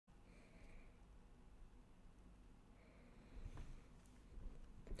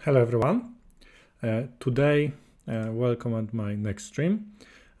Hello everyone. Today, welcome at my next stream.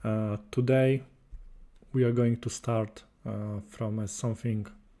 Today we are going to start from something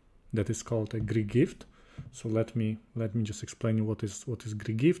that is called a Greek gift. So let me just explain you what is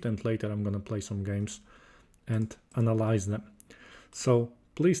Greek gift, and later I'm gonna play some games and analyze them. So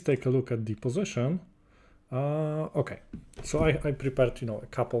please take a look at the position. Okay, so I prepared a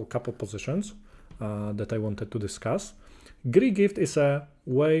couple positions that I wanted to discuss. Greek gift is a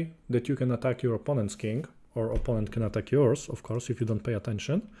way that you can attack your opponent's king, or opponent can attack yours, of course, if you don't pay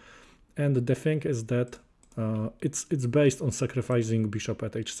attention. And the thing is that it's based on sacrificing bishop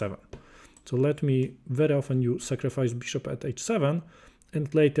at h7. So very often you sacrifice bishop at h7,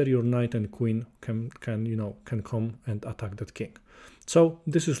 and later your knight and queen can come and attack that king. So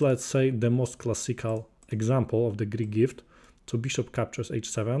this is, let's say, the most classical example of the Greek gift. So bishop captures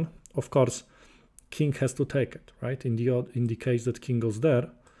h7. Of course, king has to take it, right? In the case that king goes there,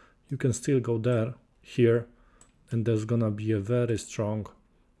 you can still go there, here, and there's gonna be a very strong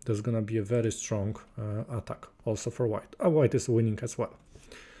attack also for white. White is winning as well.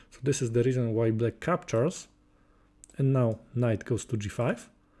 So this is the reason why black captures, and now knight goes to g5,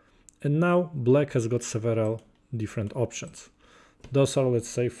 and now black has got several different options. Those are, let's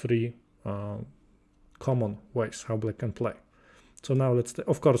say, three common ways how black can play. So now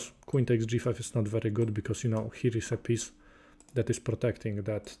of course, queen takes g5 is not very good, because here is a piece that is protecting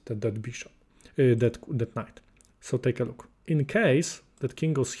that bishop, that knight. So take a look. In case that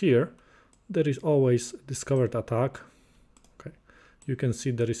king goes here, there is always discovered attack. Okay, you can see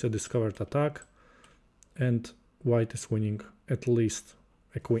there is a discovered attack, and white is winning at least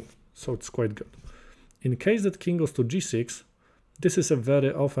a queen. So it's quite good. In case that king goes to g6, this is a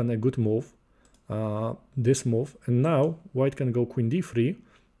very often a good move. This move, and now white can go queen d3,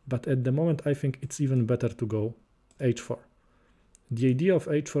 but at the moment I think it's even better to go h4. The idea of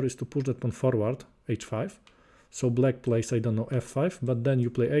h4 is to push that pawn forward, h5. So black plays, I don't know, f5, but then you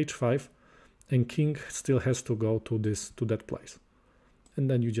play h5, and king still has to go to that place, and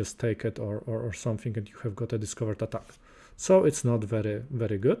then you just take it or something, and you have got a discovered attack. So it's not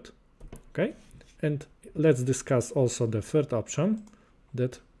very good. Okay, and let's discuss also the third option,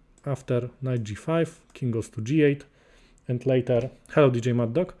 that after knight g5, king goes to g8, and later, hello DJ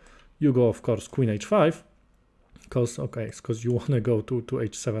Mad Dog, you go, of course, queen h5, because you want to go to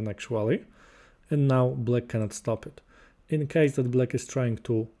h7 actually, and now black cannot stop it. In case that black is trying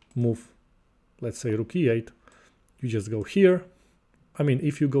to move, let's say, rook e8, you just go here. I mean,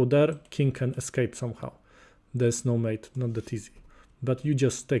 if you go there, king can escape somehow. There's no mate, not that easy. But you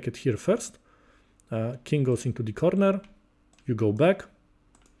just take it here first. King goes into the corner, you go back.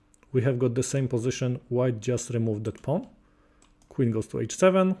 We have got the same position, white just removed that pawn, queen goes to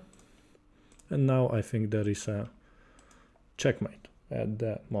h7, and now I think there is a checkmate at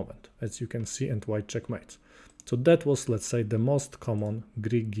the moment, as you can see, and white checkmates. So that was, let's say, the most common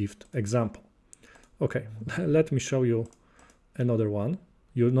Greek gift example. Okay, let me show you another one.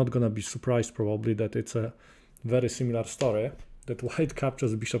 You're not gonna be surprised probably that it's a very similar story, that white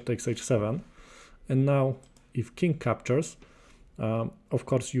captures bishop takes h7, and now if king captures, of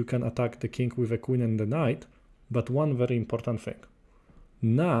course, you can attack the king with a queen and the knight, but one very important thing.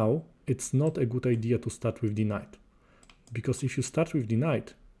 Now, it's not a good idea to start with the knight, because if you start with the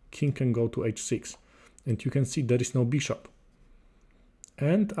knight, king can go to h6, and you can see there is no bishop.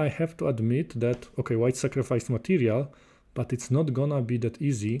 And I have to admit that, okay, white sacrificed material, but it's not gonna be that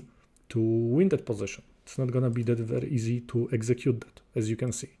easy to win that position. It's not gonna be that very easy to execute that, as you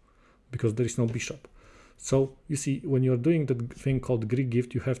can see, because there is no bishop. So you see, when you're doing that thing called Greek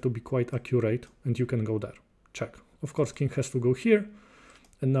gift, you have to be quite accurate, and you can go there. Check. Of course, king has to go here,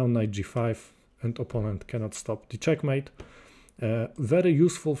 and now knight g5, and opponent cannot stop the checkmate. Very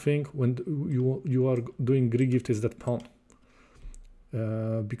useful thing when you are doing Greek gift is that pawn,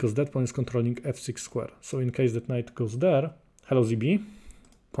 because that pawn is controlling f6 square. So in case that knight goes there, hello ZB,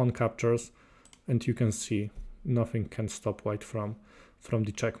 pawn captures, and you can see nothing can stop white from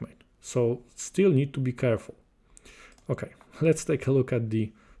the checkmate. So still need to be careful. Okay, let's take a look at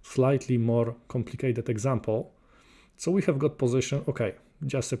the slightly more complicated example. So we have got position, okay,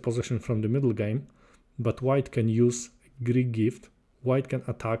 just a position from the middle game, but white can use Greek gift. White can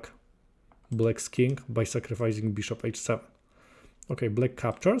attack black's king by sacrificing bishop h7. Okay, black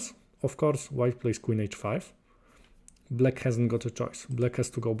captures. Of course, white plays queen h5. Black hasn't got a choice. Black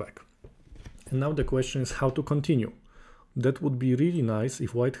has to go back. And now the question is how to continue. That would be really nice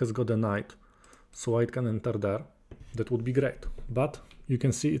if white has got a knight, so white can enter there. That would be great, but you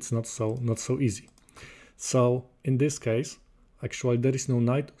can see it's not so easy. So in this case, actually there is no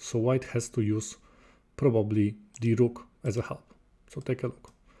knight, so white has to use probably the rook as a help. So take a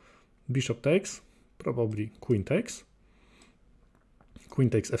look. bishop takes, probably queen takes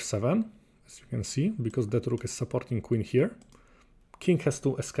f7, as you can see, because that rook is supporting queen here. King has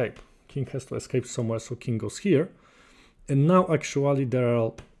to escape. King has to escape somewhere, so king goes here. And now actually there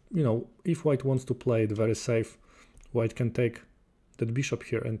are, you know, if white wants to play it very safe, white can take that bishop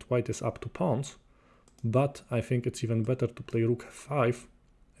here and white is up to pawns. But I think it's even better to play rook f5,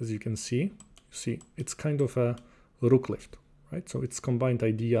 as you can see. You see, it's kind of a rook lift, right? So it's combined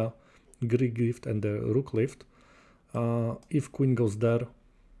idea, Greek lift and the rook lift. If queen goes there,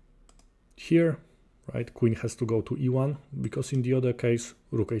 here, right, queen has to go to e1, because in the other case,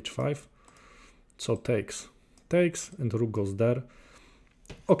 rook h5. So takes, and rook goes there.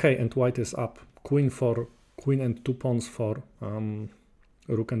 Okay, and white is up. Queen and 2 pawns for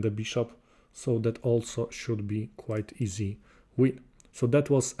rook and the bishop. So that also should be quite easy win. So that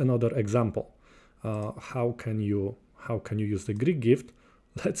was another example. How can you use the Greek gift?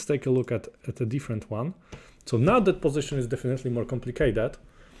 Let's take a look at a different one. So now that position is definitely more complicated.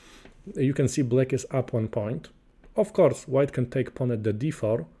 You can see black is up 1 point. Of course, white can take pawn at the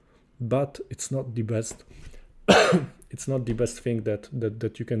d4, but it's not the best. It's not the best thing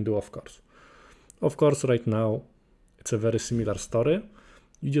that you can do, of course. Of course, right now it's a very similar story.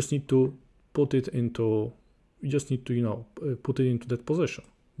 You just need to put it into, put it into that position,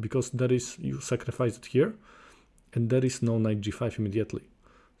 because you sacrifice it here and there is no knight g5 immediately.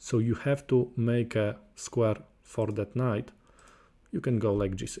 So you have to make a square for that knight. You can go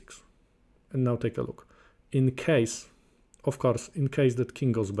like g6. And now take a look. In case, of course, in case that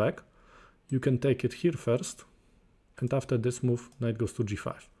king goes back, you can take it here first. And after this move, knight goes to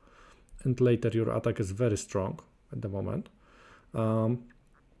g5. And later your attack is very strong at the moment.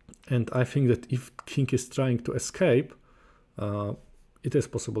 And I think that if king is trying to escape, it is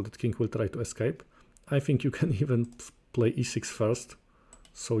possible that king will try to escape. I think you can even play e6 first.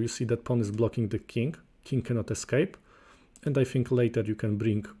 So you see that pawn is blocking the king. King cannot escape. And I think later you can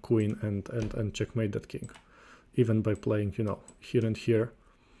bring queen and checkmate that king, even by playing, here and here.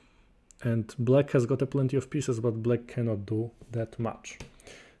 And black has got a plenty of pieces, but black cannot do that much.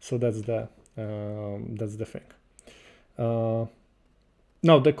 So that's the thing.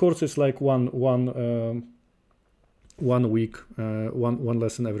 Now the course is like one week, one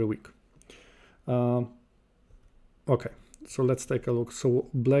lesson every week. Okay, so let's take a look. So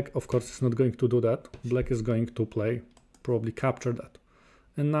black, of course, is not going to do that. Black is going to probably capture that.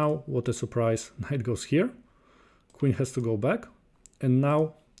 And now, what a surprise, knight goes here. Queen has to go back. And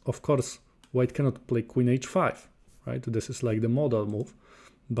now, of course, white cannot play queen h5, right? This is like the model move,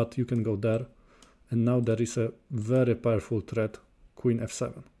 but you can go there. And now there is a very powerful threat, queen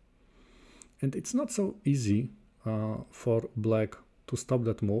f7. And it's not so easy for black to stop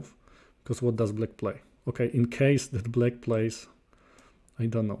that move, because what does black play? Okay, in case that black plays, I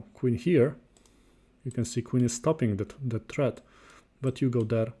don't know, queen here, you can see queen is stopping that threat, but you go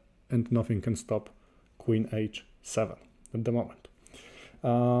there and nothing can stop queen h7 at the moment.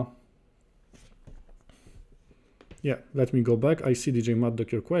 Yeah, let me go back. I see DJ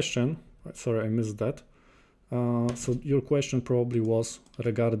Maddock, your question. Sorry, I missed that. So your question probably was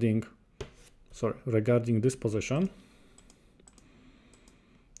regarding this position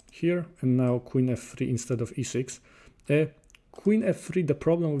here, and now queen f3 instead of e6. Queen f3, the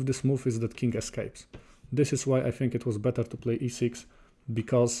problem with this move is that king escapes. This is why I think it was better to play e6,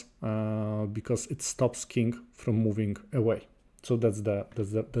 because it stops king from moving away. So that's the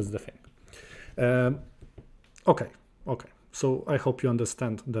thing. Okay. So I hope you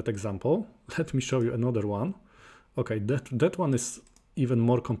understand that example. Let me show you another one. Okay, that one is even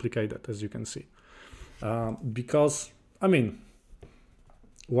more complicated, as you can see, because I mean,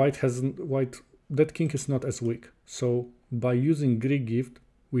 that king is not as weak. So by using Greek gift,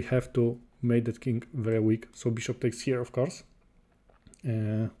 we have to make that king very weak. So bishop takes here, of course.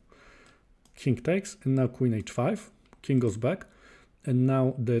 King takes, and now queen h5. King goes back, and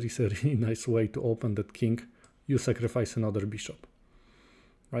now there is a really nice way to open that king. You sacrifice another bishop,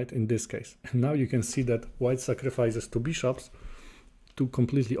 right? In this case. And now you can see that white sacrifices 2 bishops to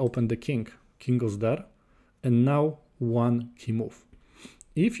completely open the king. King goes there, and now one key move.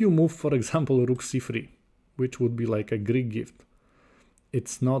 If you move, for example, rook c3, which would be like a Greek gift,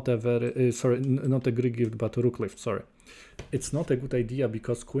 it's not a very, not a Greek gift, but a rook lift, sorry. It's not a good idea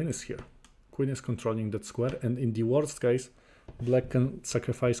because queen is here. Queen is controlling that square, and in the worst case, black can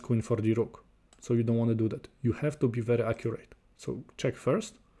sacrifice queen for the rook. So you don't want to do that. You have to be very accurate. So check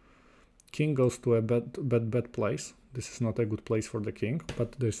first. King goes to a bad place. This is not a good place for the king,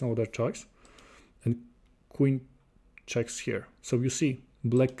 but there's no other choice. And queen checks here. So you see,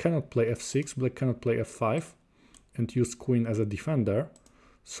 black cannot play f6, black cannot play f5 and use queen as a defender.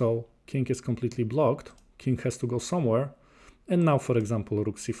 So king is completely blocked, king has to go somewhere, and now, for example,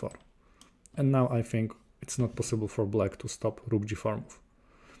 rook c4. And now I think it's not possible for black to stop rook g4 move.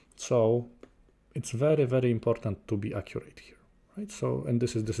 So it's very, very important to be accurate here, right? So, and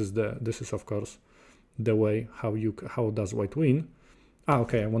this is of course the way how does white win.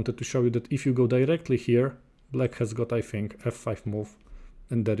 Okay, I wanted to show you that if you go directly here, black has got, I think, f5 move,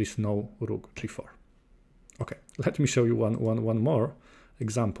 and there is no rook g4. Okay, let me show you one more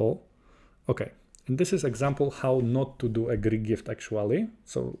example. Okay, and this is example how not to do a Greek gift actually.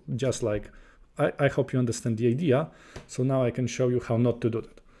 So just like, I hope you understand the idea. So now I can show you how not to do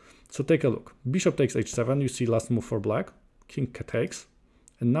that. So take a look. Bishop takes h7, you see last move for black, king takes,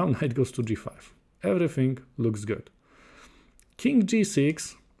 and now knight goes to g5. Everything looks good. King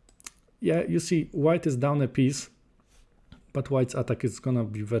g6, yeah, you see white is down a piece, but white's attack is gonna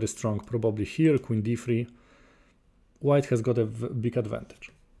be very strong, probably here, queen d3. White has got a big advantage.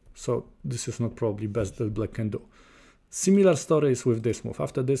 So this is not probably best that black can do. Similar story is with this move.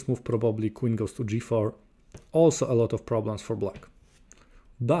 After this move, probably queen goes to g4. Also a lot of problems for black.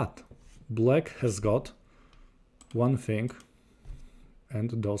 But black has got one thing,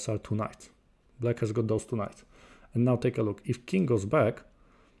 and those are two knights. Black has got those two knights. And now take a look. If king goes back,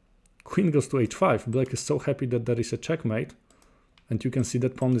 queen goes to h5. Black is so happy that there is a checkmate. And you can see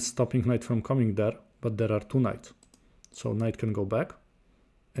that pawn is stopping knight from coming there, but there are two knights. So knight can go back.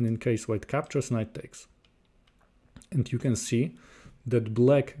 And in case white captures, knight takes. And you can see that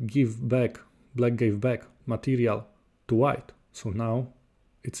black gave back material to white. So now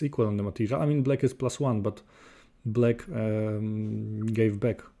it's equal on the material. I mean, black is +1, but black gave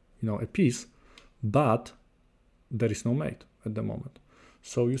back, a piece, but there is no mate at the moment.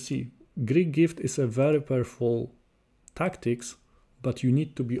 So you see, Greek gift is a very powerful tactics, but you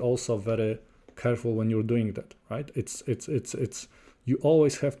need to be also very careful when you're doing that, right? It's you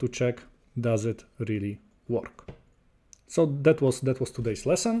always have to check, does it really work? So that was today's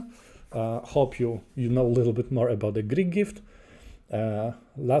lesson. Hope you know a little bit more about the Greek gift.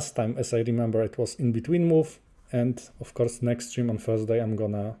 Last time, as I remember, it was in between move, and of course next stream on Thursday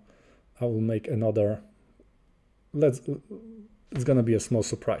I will make another. It's gonna be a small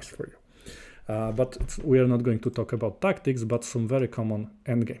surprise for you. But we are not going to talk about tactics, but some very common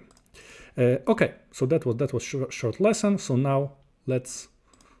endgame. Okay, so that was short lesson. So now let's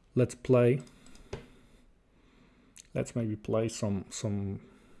play. Let's maybe play some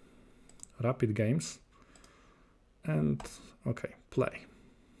rapid games. And okay, play.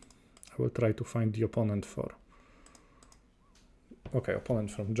 I will try to find the opponent for. Okay,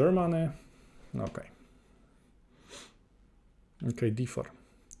 opponent from Germany. Okay. Okay, d4.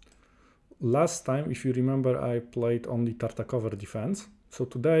 Last time, if you remember, I played only Tartakover defense. So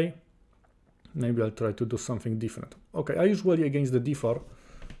today, maybe I'll try to do something different. Okay, I usually against the d4,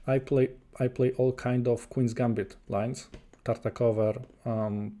 I play all kind of Queen's Gambit lines. Tartakover,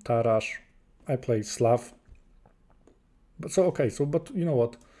 Tarrasch, I play Slav. But so, okay, but you know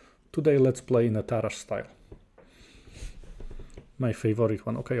what? Today let's play in a Tarrasch style. My favorite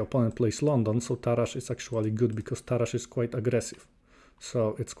one. Okay, opponent plays London, so Tarrasch is actually good because Tarrasch is quite aggressive.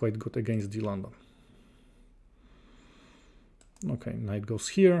 So it's quite good against the London. Okay, knight goes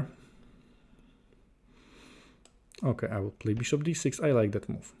here. Okay, I will play bishop d6. I like that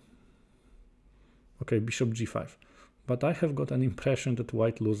move. Okay, bishop g5. But I have got an impression that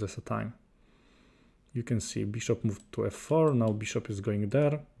white loses a time. You can see bishop moved to f4. Now bishop is going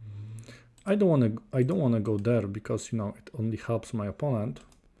there. I don't want to go there because it only helps my opponent.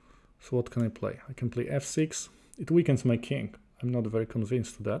 So what can I play? I can play f6. It weakens my king. I'm not very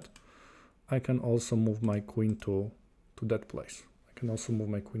convinced to that. I can also move my queen to that place. I can also move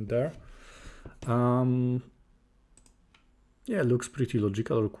my queen there. Yeah, looks pretty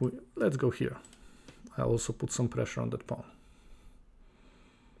logical. Let's go here. I also put some pressure on that pawn.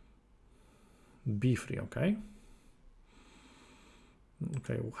 b3, okay.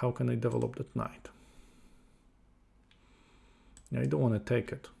 Okay, how can I develop that knight? Yeah, I don't want to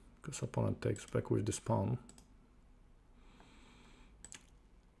take it because opponent takes back with this pawn.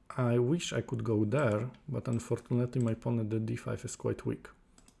 I wish I could go there, but unfortunately my pawn at the d5 is quite weak.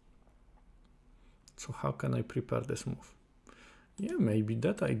 So how can I prepare this move? Yeah, maybe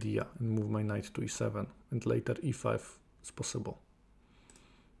that idea and move my knight to e7 and later e5 is possible.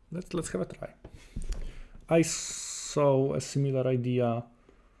 Let's have a try. I saw a similar idea.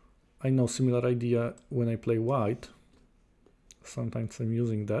 I know similar idea when I play white. Sometimes I'm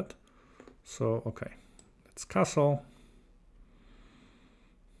using that. So, okay, let's castle.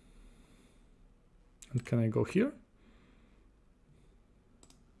 And can I go here?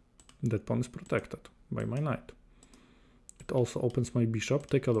 That pawn is protected by my knight. It it also opens my bishop.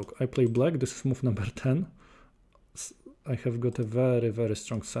 Take a look. I play black. This is move number 10. I have got a very, very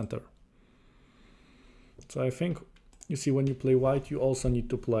strong center. So I think, you see, when you play white, you also need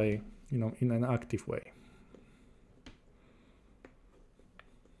to play, you know, in an active way.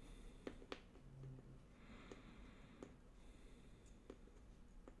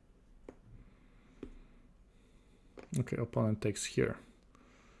 Okay, opponent takes here.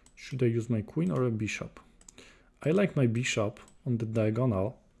 Should I use my queen or a bishop? I like my bishop on the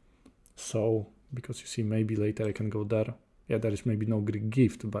diagonal. So, because you see, maybe later I can go there. Yeah, there is maybe no Greek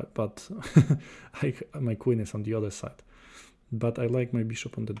gift, but my queen is on the other side. But I like my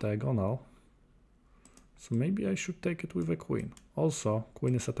bishop on the diagonal. So maybe I should take it with a queen. Also,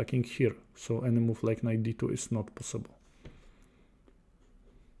 queen is attacking here. So any move like knight d2 is not possible.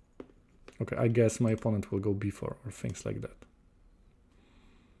 Okay, I guess my opponent will go b4 or things like that.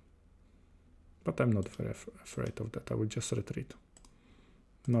 But I'm not very afraid of that. I will just retreat.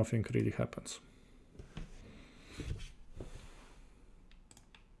 Nothing really happens.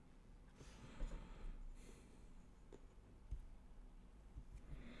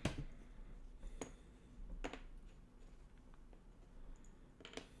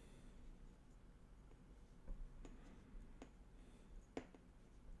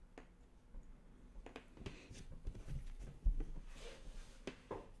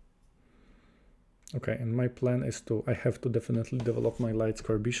 Okay, and my plan is I have to definitely develop my light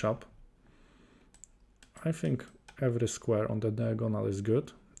square bishop. I think every square on the diagonal is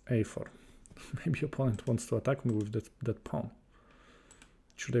good. a4. Maybe opponent wants to attack me with that pawn.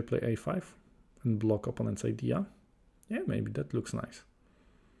 Should I play a5 and block opponent's idea? Yeah, maybe that looks nice.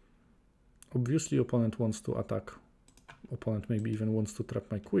 Obviously opponent wants to attack. Opponent maybe even wants to trap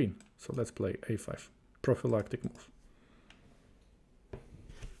my queen. So let's play a5. Prophylactic move.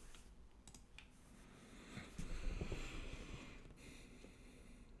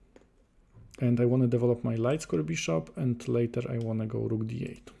 And I want to develop my light square bishop, and later I want to go rook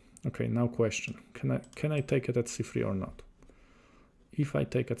d8. Okay, now question. Can I take it at c3 or not? If I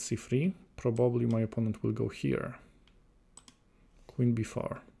take at c3, probably my opponent will go here. Queen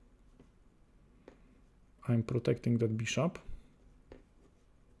b4. I'm protecting that bishop.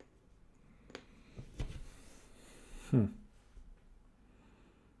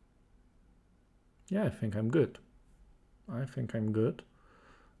 Yeah, I think I'm good. I think I'm good.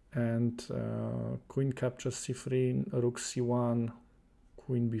 And queen captures c3, rook c1,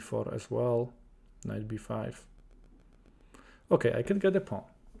 queen b4 as well, knight b5. Okay, I can get a pawn.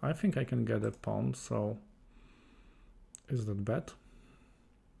 I think I can get a pawn, so is that bad?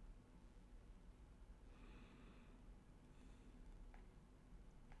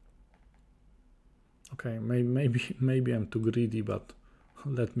 Okay, maybe I'm too greedy, but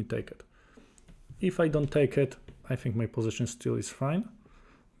let me take it. If I don't take it, I think my position still is fine.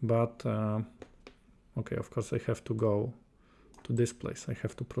 But, okay, of course I have to go to this place. I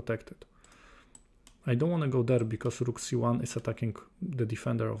have to protect it. I don't want to go there because rook c1 is attacking the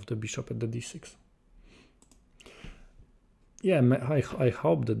defender of the bishop at the d6. Yeah, I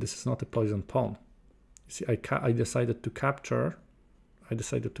hope that this is not a poison pawn. You see, I decided to capture. I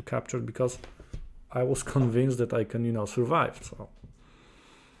decided to capture because I was convinced that I can, you know, survive.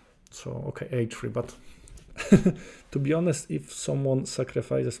 So okay, h3, but to be honest, if someone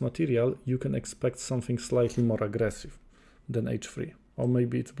sacrifices material, you can expect something slightly more aggressive than h3, or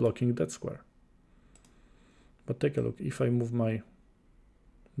maybe it's blocking that square. But take a look, if I move my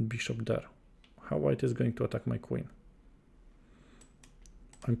bishop there, how white is going to attack my queen?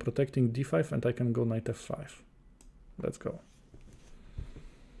 I'm protecting d5 and I can go knight f5. Let's go.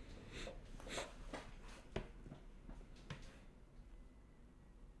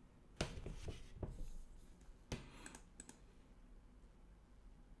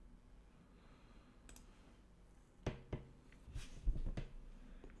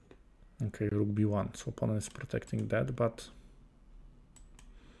 Okay, rook b1, so opponent is protecting that, but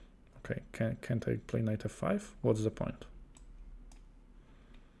okay, can't I play knight f5? What's the point?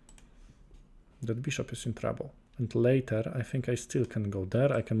 That bishop is in trouble. And later, I think I still can go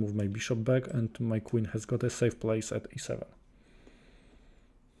there, I can move my bishop back, and my queen has got a safe place at e7.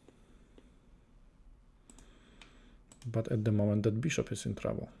 But at the moment, that bishop is in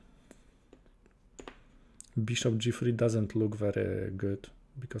trouble. Bishop g3 doesn't look very good,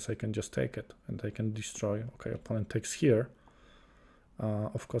 because I can just take it and I can destroy. Okay, opponent takes here.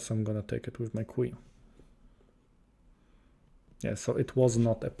 Of course, I'm gonna take it with my queen. Yeah, so it was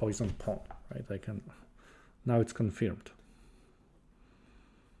not a poison pawn, right? Now it's confirmed.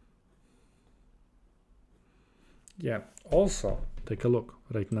 Yeah, also take a look.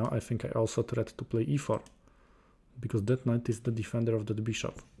 Right now, I think I also tried to play e4, because that knight is the defender of that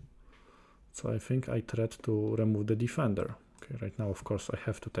bishop. So I think I tried to remove the defender. Okay, right now, of course, I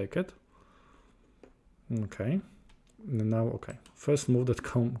have to take it. Okay, and now, okay, first move that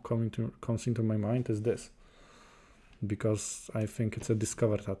comes into my mind is this, because I think it's a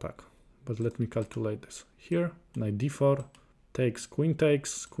discovered attack. But let me calculate this. Here, knight d4, takes queen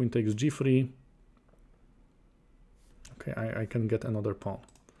takes g3. Okay, I can get another pawn.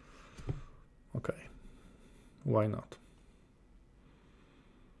 Okay, why not?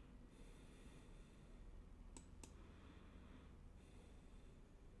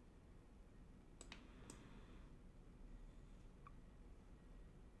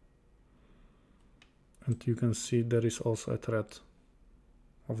 And you can see there is also a threat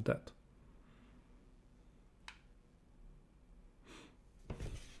of that.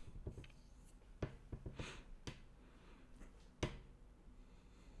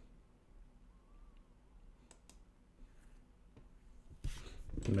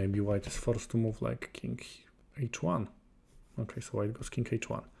 Maybe white is forced to move like king h1. Okay, so white goes king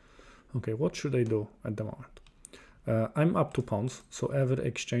h1. Okay, what should I do at the moment? I'm up 2 pawns, so every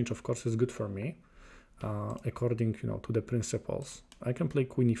exchange, of course, is good for me. According, to the principles, I can play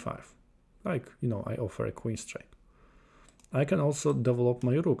queen e5. Like, I offer a queen straight. I can also develop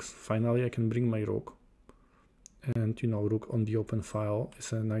my rooks. Finally, I can bring my rook. And, rook on the open file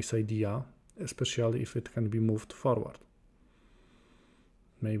is a nice idea, especially if it can be moved forward.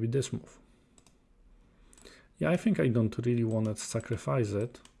 Maybe this move. Yeah, I think I don't really want to sacrifice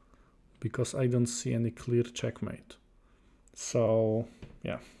it because I don't see any clear checkmate. So,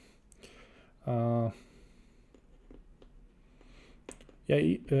 yeah.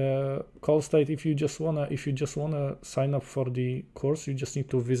 Call State, if you just wanna sign up for the course, you just need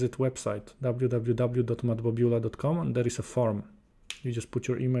to visit website www.mattbobula.com, and there is a form. You just put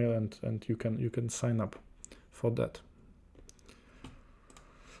your email and you can sign up for that.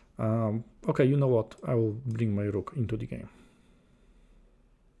 Okay, you know what? I will bring my rook into the game.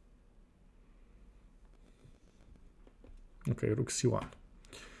 Okay, rook c1.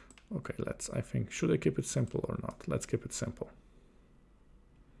 Okay, I think, should I keep it simple or not? Let's keep it simple.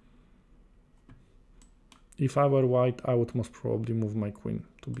 If I were white, I would most probably move my queen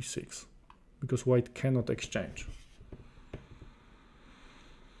to b6, because white cannot exchange.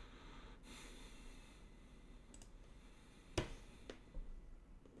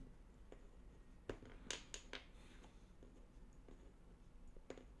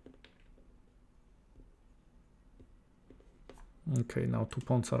 Okay, now 2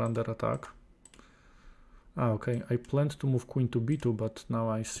 pawns are under attack. Okay, I planned to move queen to b2, but now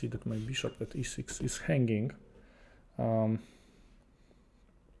I see that my bishop at e6 is hanging.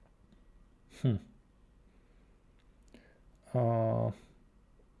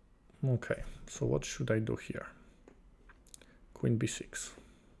 Okay, so what should I do here? Queen b6.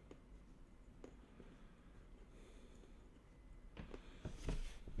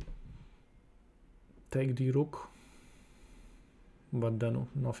 Take the rook, but then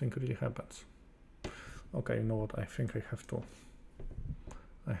nothing really happens. Okay, you know what? I think I have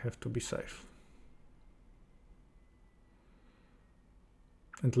to be safe.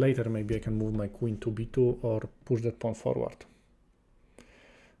 And later maybe I can move my queen to b2 or push that pawn forward.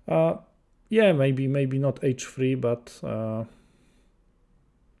 Yeah, maybe not h3, but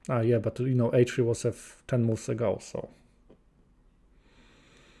yeah, but h3 was 10 moves ago, so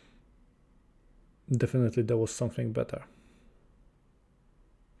definitely there was something better.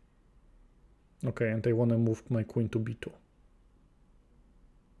 Okay, and I want to move my queen to b2.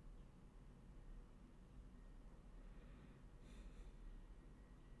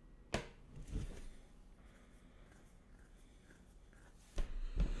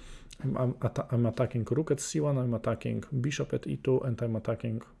 I'm attacking rook at c1, I'm attacking bishop at e2, and I'm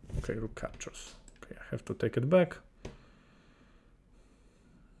attacking, okay, rook captures. Okay, I have to take it back.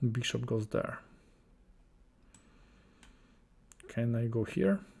 Bishop goes there. Can I go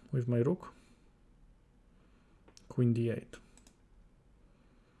here with my rook? Queen d8.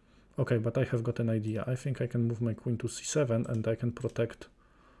 Okay, but I have got an idea. I think I can move my queen to c7 and I can protect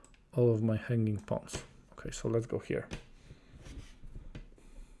all of my hanging pawns. Okay, so let's go here.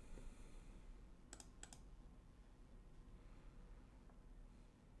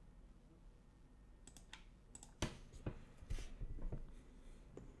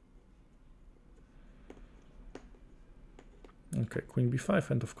 Okay, queen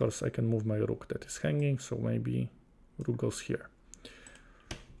b5, and of course I can move my rook that is hanging, so maybe rook goes here.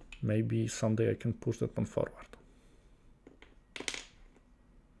 Maybe someday I can push that one forward.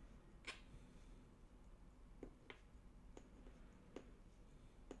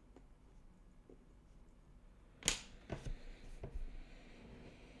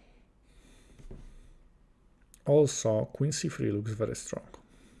 Also, queen c3 looks very strong.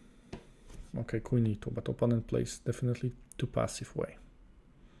 Okay, queen e2, but opponent plays definitely too passive way.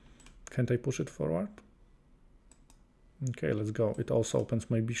 Can't I push it forward? Okay, let's go. It also opens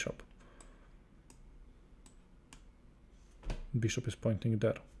my bishop. Bishop is pointing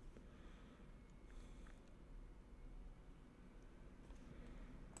there.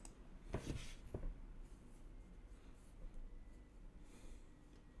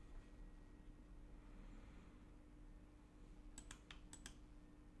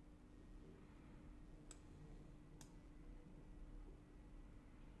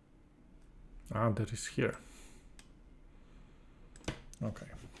 Ah, there is here. Okay.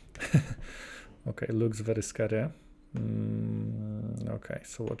 Okay, looks very scary. Okay,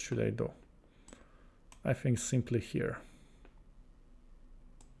 so what should I do? I think simply here.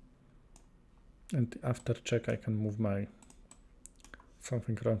 And after check, I can move my...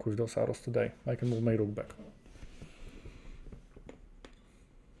 Something wrong with those arrows today. I can move my rook back.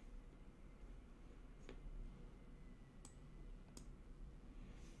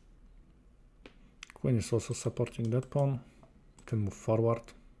 Queen is also supporting that pawn. Can move forward.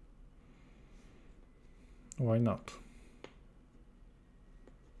 Why not?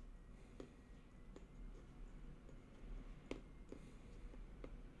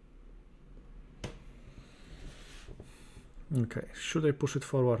 Okay, should I push it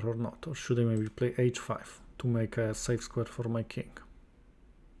forward or not? Or should I maybe play h5 to make a safe square for my king?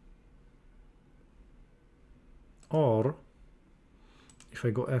 Or if I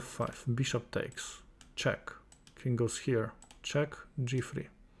go f5, bishop takes, check, king goes here, check, g3.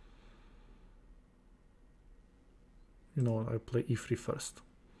 You know, I play e3 first.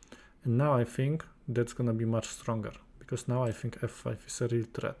 And now I think that's gonna be much stronger, because now I think f5 is a real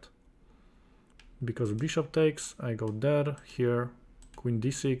threat. Because bishop takes, I go there, here, queen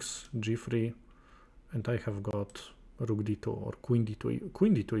d6, g3, and I have got rook d2 or queen d2,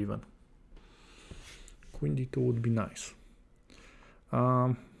 queen d2 even. Queen d2 would be nice.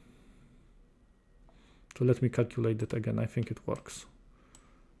 So let me calculate that again. I think it works.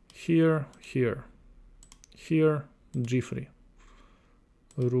 Here, here, here, g3.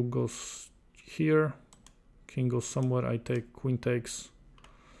 Rook goes here, king goes somewhere, I take, queen takes,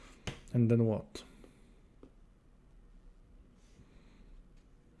 and then what?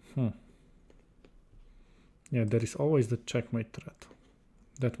 Yeah, there is always the checkmate threat.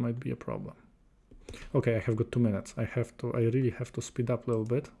 That might be a problem. Okay, I have got 2 minutes. I really have to speed up a little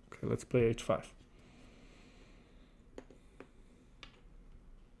bit. Okay, let's play h5.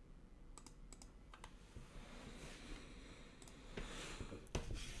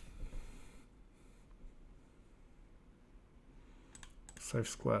 Safe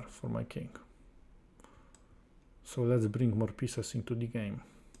square for my king. So let's bring more pieces into the game.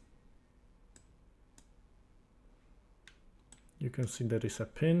 You can see there is a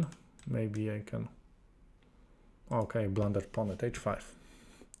pin. Maybe I can... Okay, blundered pawn at h5.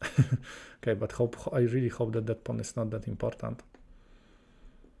 Okay, but I really hope that that pawn is not that important.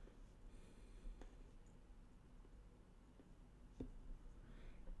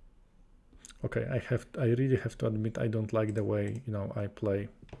 Okay, I really have to admit I don't like the way, you know, I play.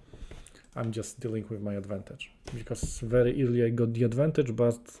 I'm just dealing with my advantage, because very early I got the advantage,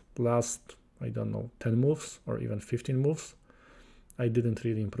 but last, I don't know, 10 moves or even 15 moves, I didn't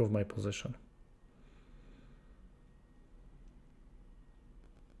really improve my position.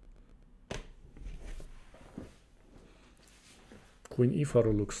 Queen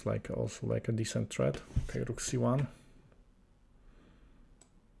e4 looks like also like a decent threat. Okay, rook c1.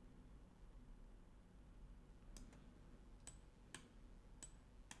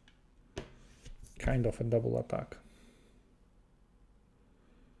 Kind of a double attack.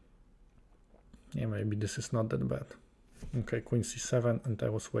 Yeah, maybe this is not that bad. Okay, queen c7, and I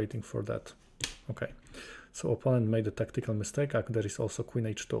was waiting for that. Okay, so opponent made a tactical mistake. There is also queen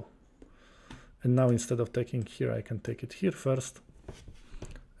h2. And now instead of taking here, I can take it here first,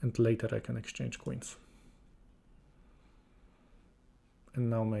 and later I can exchange queens. And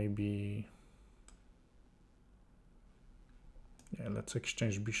now maybe... Yeah, let's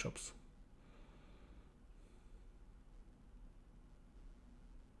exchange bishops.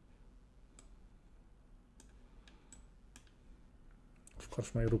 Of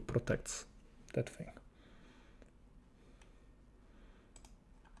course, my rook protects that thing.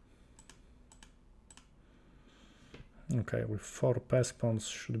 Okay, with 4 pass pawns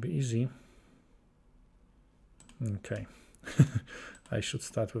should be easy. Okay, I should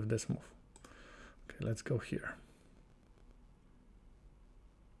start with this move. Okay, let's go here.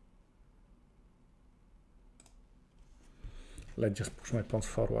 let's just push my pawns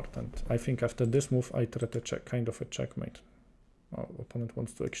forward. And I think after this move, I threat a check, kind of a checkmate. Oh, opponent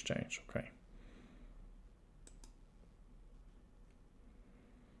wants to exchange. Okay.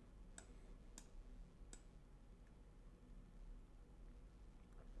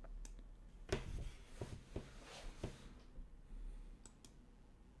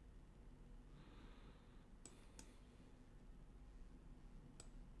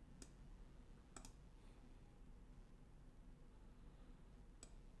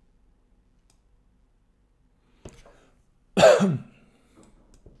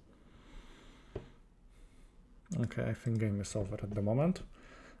 Okay, I think game is over at the moment.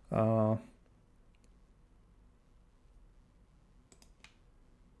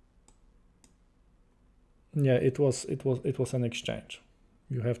 Yeah, it was an exchange.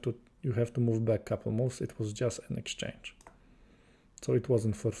 You have to move back a couple moves. It was just an exchange. So it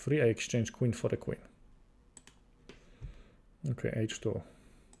wasn't for free. I exchanged queen for a queen. Okay, h2.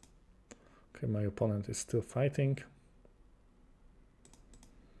 Okay, my opponent is still fighting.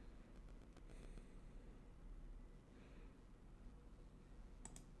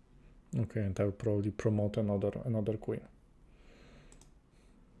 Okay, and I'll probably promote another queen.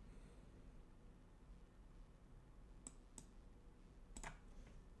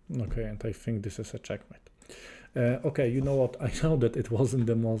 Okay, and I think this is a checkmate. Okay, you know what? I know that it wasn't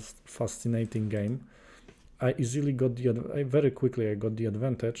the most fascinating game. I very quickly I got the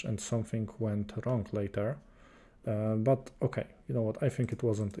advantage, and something went wrong later. But okay, you know what? I think it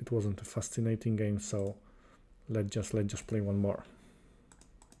wasn't a fascinating game. So let's just play one more.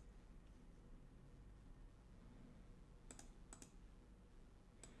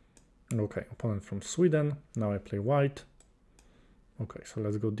 Okay, opponent from Sweden. Now I play white. Okay, so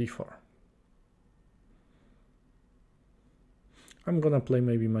let's go d4. I'm gonna play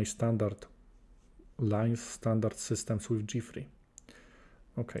maybe my standard lines, standard systems with g3.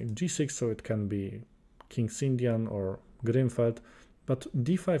 Okay, g6, so it can be King's Indian or Grimfeld, but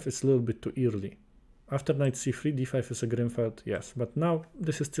d5 is a little bit too early. After knight c3, d5 is a Grimfeld, yes, but now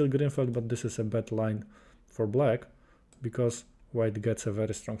this is still Grimfeld, but this is a bad line for black because white gets a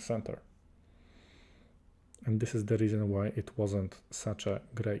very strong center. And this is the reason why it wasn't such a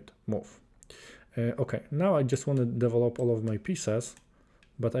great move. Okay, now I just want to develop all of my pieces,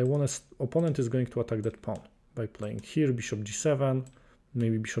 but opponent is going to attack that pawn by playing here bishop g7,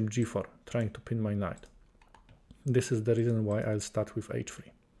 maybe bishop g4, trying to pin my knight. This is the reason why I'll start with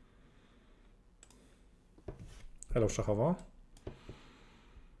h3. Hello, Szachowo.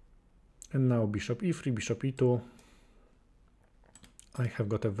 And now bishop e3, bishop e2. I have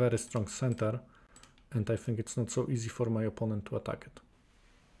got a very strong center, and I think it's not so easy for my opponent to attack it.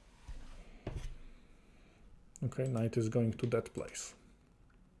 Okay, knight is going to that place.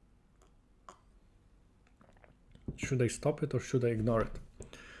 Should I stop it or should I ignore it?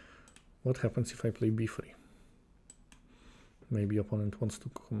 What happens if I play b3? Maybe opponent wants to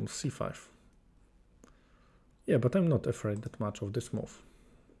come c5. Yeah, but I'm not afraid that much of this move.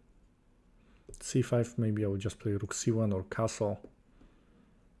 c5, maybe I will just play rook c1 or castle.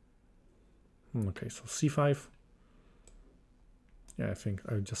 Okay, so c5. Yeah, I think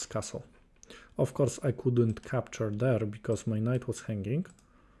I'll just castle. Of course, I couldn't capture there because my knight was hanging.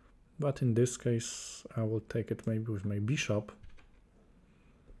 But in this case, I will take it maybe with my bishop.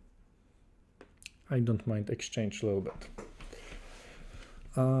 I don't mind exchange a little bit.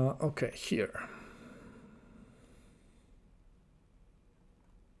 Okay, here.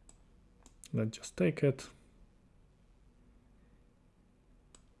 Let's just take it.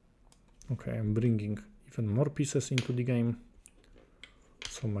 Okay, I'm bringing even more pieces into the game.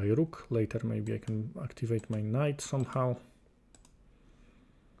 So my rook, later maybe I can activate my knight somehow.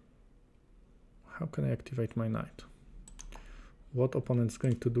 How can I activate my knight? What opponent is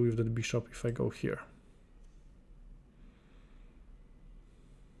going to do with that bishop if I go here?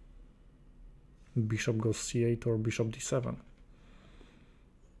 Bishop goes c8 or bishop d7.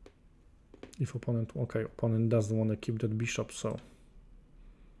 If opponent, okay, opponent doesn't want to keep that bishop, so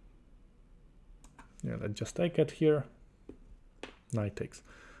yeah, let's just take it here. Knight takes.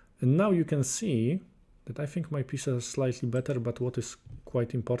 And now you can see that I think my pieces are slightly better, but what is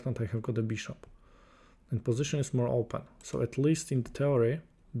quite important, I have got a bishop. And position is more open. So at least in the theory,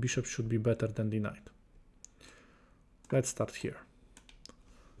 bishop should be better than the knight. Let's start here.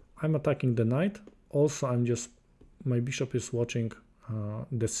 I'm attacking the knight. Also, my bishop is watching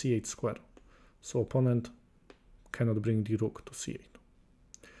the c8 square. So opponent cannot bring the rook to c8.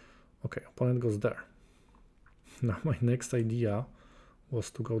 Okay, opponent goes there. Now my next idea was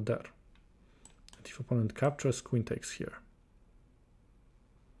to go there. And if opponent captures, queen takes here.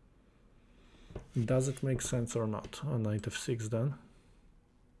 Does it make sense or not? On knight f6 then.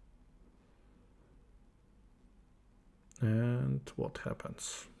 And what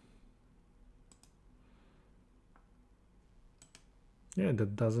happens? Yeah,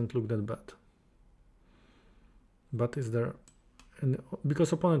 that doesn't look that bad. But is there, and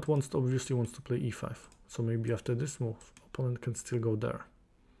because opponent obviously wants to play e5, so maybe after this move, opponent can still go there.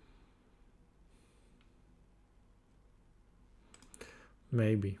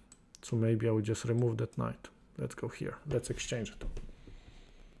 Maybe. So maybe I will just remove that knight. Let's go here. Let's exchange it.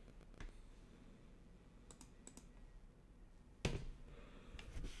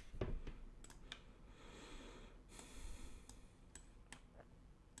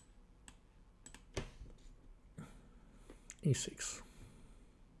 e6.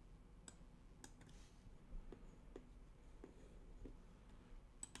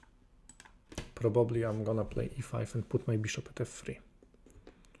 Probably I'm gonna play e5 and put my bishop at f3.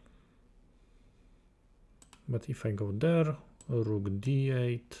 But if I go there, rook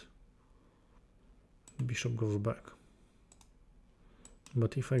d8, bishop goes back.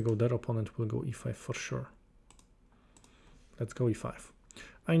 But if I go there, opponent will go e5 for sure. Let's go e5.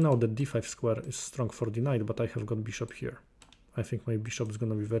 I know that d5 square is strong for the knight, but I have got bishop here. I think my bishop is going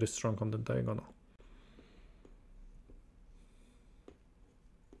to be very strong on the diagonal.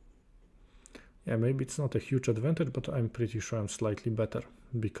 Yeah, maybe it's not a huge advantage, but I'm pretty sure I'm slightly better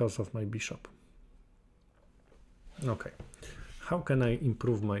because of my bishop. Okay, how can I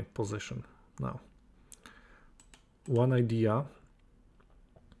improve my position now? One idea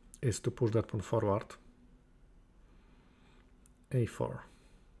is to push that pawn forward. a4.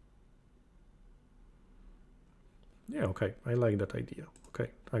 Yeah, okay, I like that idea.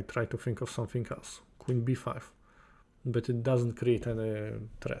 Okay, I try to think of something else. Queen b5, but it doesn't create any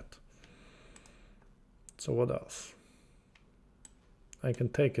threat. So what else? I can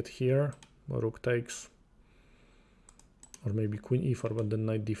take it here, rook takes, or maybe queen e4, but then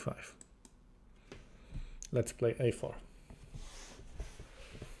knight d5. Let's play a4.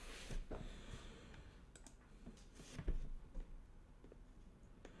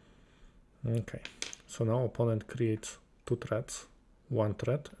 Okay, so now opponent creates two threats, one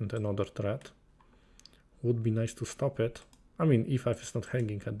threat and another threat. Would be nice to stop it. I mean, e5 is not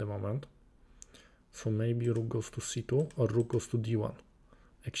hanging at the moment. So maybe rook goes to c2 or rook goes to d1.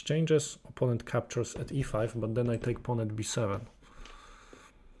 Exchanges, opponent captures at e5, but then I take pawn at b7.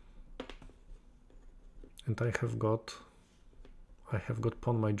 And I have got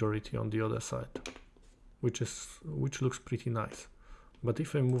pawn majority on the other side, which looks pretty nice. But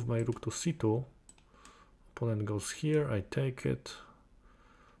if I move my rook to c2, opponent goes here, I take it,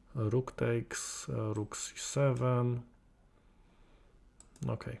 rook takes, rook c7.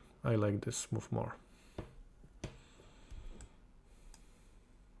 Okay, I like this move more.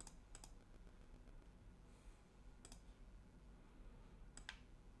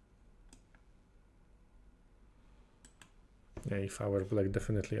 Yeah, if I were black,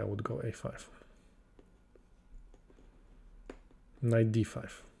 definitely I would go a5. Knight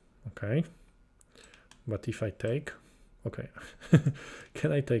d5, okay. But if I take, okay,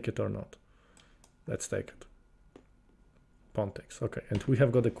 can I take it or not? Let's take it. Pawn takes, okay, and we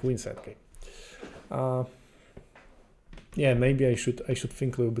have got a queen's endgame. Yeah, maybe I should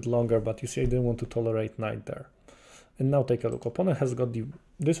think a little bit longer, but you see, I didn't want to tolerate knight there. And now take a look. Opponent has got the.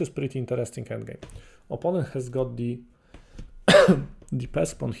 This is pretty interesting endgame. Opponent has got the the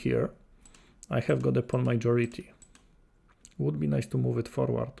pass pawn here. I have got a pawn majority. Would be nice to move it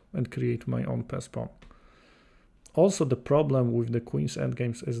forward and create my own pass pawn. Also, the problem with the queen's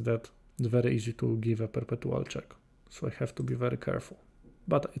endgames is that it's very easy to give a perpetual check. So I have to be very careful.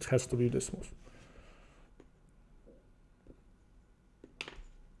 But it has to be this move.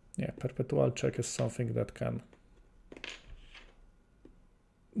 Yeah, perpetual check is something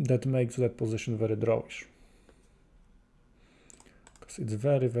that makes that position very drawish. Because it's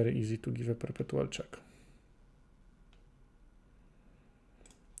very, very easy to give a perpetual check.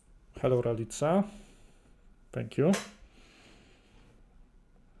 Hello, Ralica. Thank you.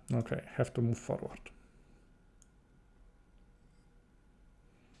 Okay, have to move forward.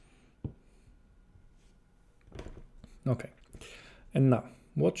 Okay, and now,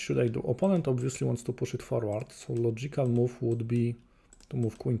 what should I do? Opponent obviously wants to push it forward, so logical move would be to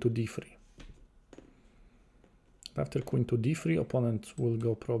move queen to d3. After queen to d3, opponent will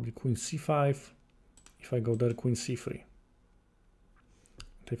go probably queen c5. If I go there, queen c3.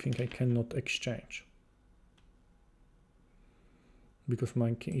 I think I cannot exchange. Because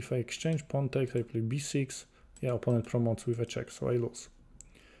if I exchange pawn takes, I play b6. Yeah, opponent promotes with a check, so I lose.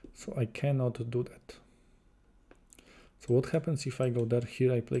 So I cannot do that. So what happens if I go there?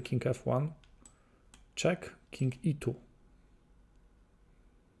 Here I play king f1. check, king e2.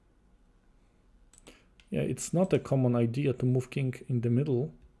 Yeah, it's not a common idea to move king in the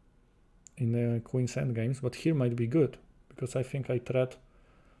middle in queen's endgames, but here might be good because I think I tried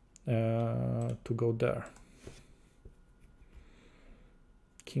to go there.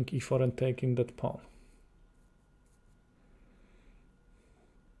 King e4 and taking that pawn.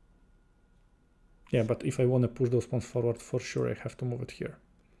 Yeah, but if I want to push those pawns forward, for sure I have to move it here.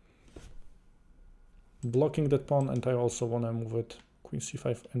 Blocking that pawn, and I also want to move it queen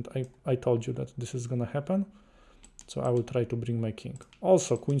c5, and I told you that this is gonna happen, so I will try to bring my king.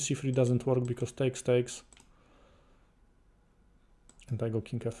 Also, queen c3 doesn't work because takes, and I go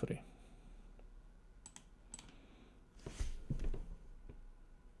king f3.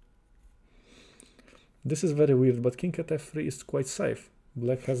 This is very weird, but king at f3 is quite safe.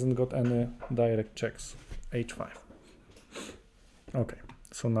 Black hasn't got any direct checks. h5. Okay,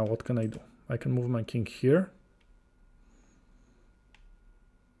 so now what can I do? I can move my king here.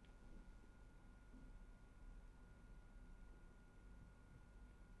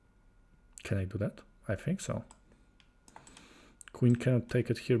 Can I do that? I think so. Queen cannot take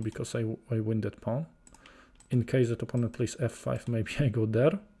it here because I win that pawn. In case that opponent plays f5, maybe I go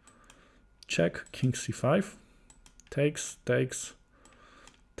there. Check, king c5. Takes,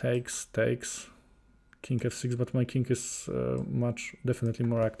 king f6, but my king is definitely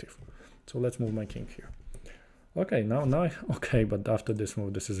more active. So let's move my king here. Okay, okay, but after this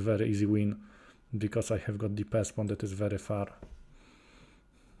move, this is very easy win because I have got the pass pawn that is very far.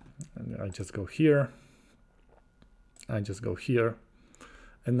 And I just go here. I just go here.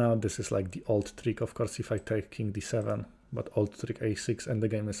 And now this is like the old trick. Of course, if I take king d7, but old trick a6 and the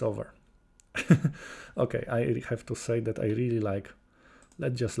game is over. Okay, I have to say that I really like.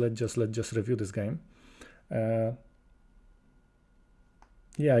 Let's just review this game.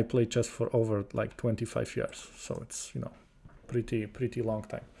 Yeah, I played chess for over like 25 years, so it's, you know, pretty long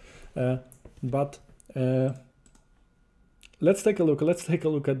time. But let's take a look. Let's take a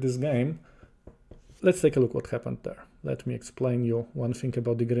look at this game. Let's take a look what happened there. Let me explain you one thing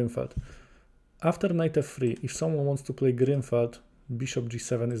about the Grünfeld. After knight f3, if someone wants to play Grünfeld, bishop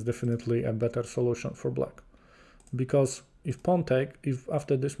g7 is definitely a better solution for black, because if pawn take, if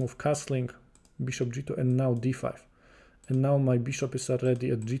after this move castling, bishop g2 and now d5, and now my bishop is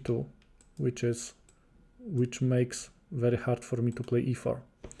already at g2, which makes very hard for me to play e4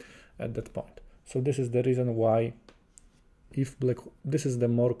 at that point. So this is the reason why, if black, this is the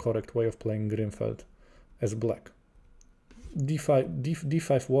more correct way of playing Grünfeld as black.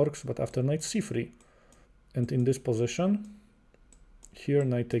 d5 works, but after knight c3, and in this position here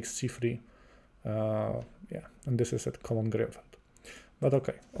knight takes c3, yeah, and this is at common Grünfeld. But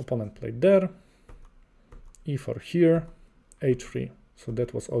okay, opponent played there, e4 here, h3, so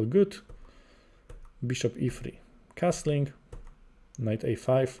that was all good. Bishop e3, castling, knight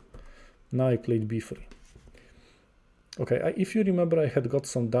a5, now I played b3. Okay, if you remember, I had got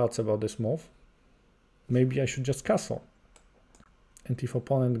some doubts about this move. Maybe I should just castle. And if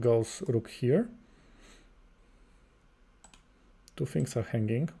opponent goes rook here, two things are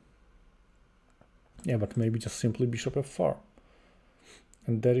hanging. Yeah, but maybe just simply bishop f4.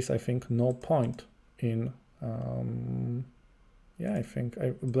 And there is, I think, no point in... yeah, I think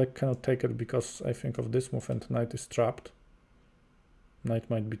black cannot take it because I think of this move and knight is trapped. Knight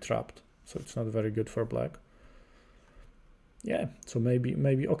might be trapped, so it's not very good for black. Yeah, so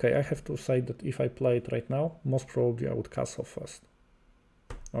maybe, okay, I have to say that if I play it right now, most probably I would castle first.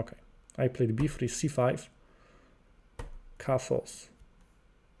 Okay, I played b3, c5, castles.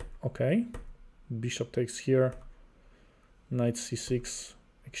 Okay, bishop takes here, knight c6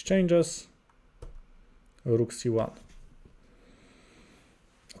 exchanges, rook c1.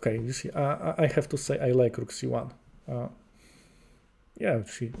 Okay, you see, I have to say I like rook c1. Yeah,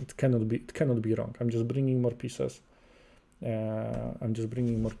 see, it cannot be wrong. I'm just bringing more pieces.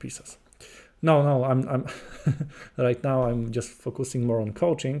 No, I'm right now I'm just focusing more on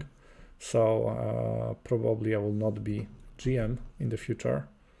coaching, so probably I will not be GM in the future.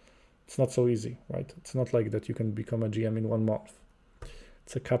 It's not so easy, right? It's not like that you can become a GM in 1 month.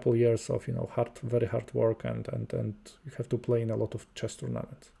 It's a couple years of, you know, very hard work, and you have to play in a lot of chess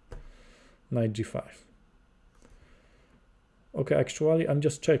tournaments. Knight g5. Okay, actually, I'm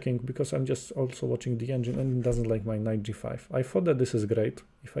just checking because I'm just also watching the engine, and it doesn't like my knight g5. I thought that this is great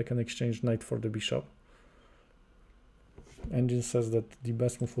if I can exchange knight for the bishop. Engine says that the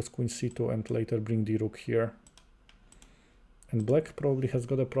best move was queen c2 and later bring the rook here. And black probably has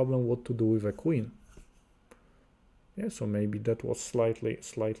got a problem what to do with a queen. Yeah, so maybe that was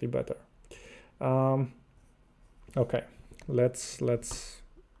slightly better. Okay, let's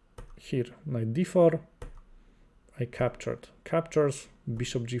here, knight d4, I captured, captures,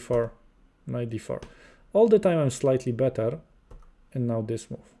 bishop g4, knight d4. All the time I'm slightly better, and now this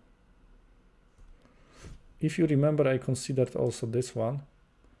move. If you remember, I considered also this one,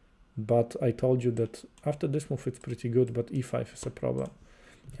 but I told you that after this move it's pretty good, but e5 is a problem.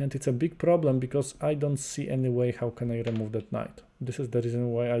 And it's a big problem because I don't see any way how can I remove that knight. This is the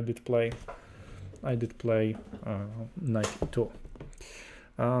reason why I did play knight e2.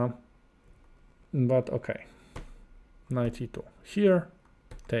 But okay, knight e2. Here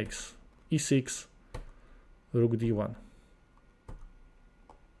takes e6, rook d1.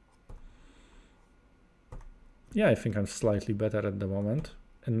 Yeah, I think I'm slightly better at the moment.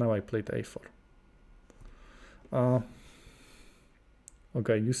 And now I played a4.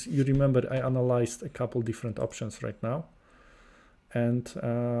 Okay, you remember I analyzed a couple different options right now. And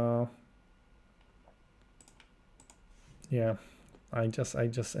yeah, I just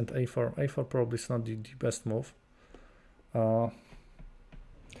and a4 probably is not the best move.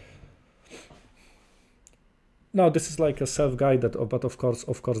 No, this is like a self-guided, but of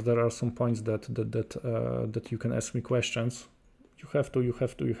course there are some points that you can ask me questions. You have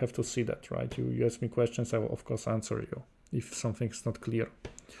to see that, right? You ask me questions, I will of course answer you if something's not clear.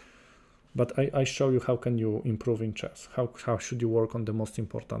 But I show you how can you improve in chess. How should you work on the most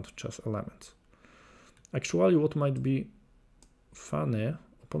important chess elements. Actually, what might be funny,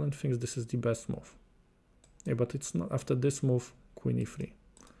 opponent thinks this is the best move. Yeah, but it's not. After this move, queen e3.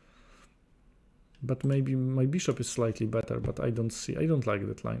 But maybe my bishop is slightly better, but I don't like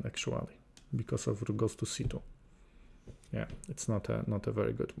that line actually, because of rook goes to c2. Yeah, it's not a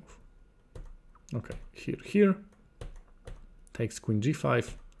very good move. Okay, here takes queen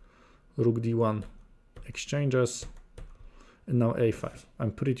g5, rook d1 exchanges, and now a5.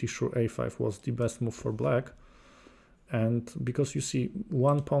 I'm pretty sure a5 was the best move for black, and because you see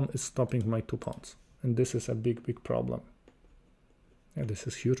one pawn is stopping my two pawns, and this is a big problem. Yeah, this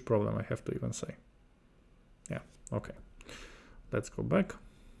is huge problem, I have to even say. Yeah, okay, let's go back.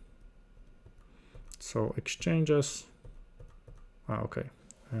 So exchanges. Okay,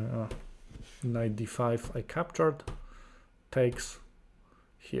 knight d5 I captured, takes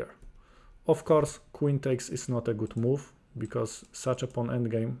here. Of course, queen takes is not a good move because such a pawn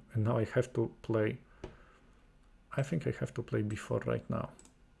endgame, and now I have to play. I think I have to play b4 right now.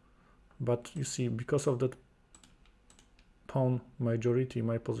 But you see, because of that pawn majority,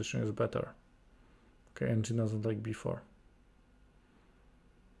 my position is better. Okay, engine doesn't like b4.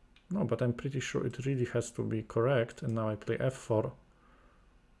 No, but I'm pretty sure it really has to be correct. And now I play f4.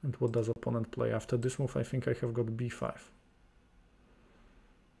 And what does opponent play? After this move, I think I have got b5.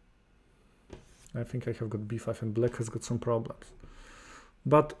 I think I have got b5 and black has got some problems.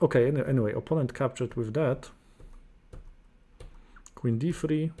 But okay, anyway, opponent captured with that. Queen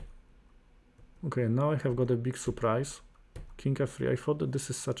d3. Okay, and now I have got a big surprise. King f3. I thought that this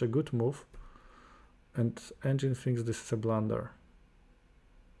is such a good move. And engine thinks this is a blunder.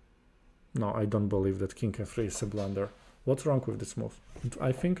 No, I don't believe that king f3 is a blunder. What's wrong with this move?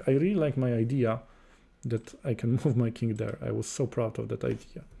 I think I really like my idea that I can move my king there. I was so proud of that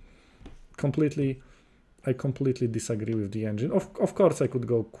idea. I completely disagree with the engine. Of course I could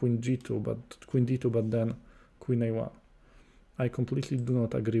go queen d2, but then queen a1. I completely do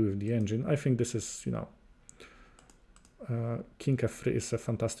not agree with the engine. I think this is, you know, king f3 is a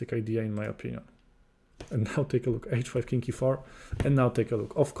fantastic idea in my opinion. And now take a look, h5, king e4, and now take a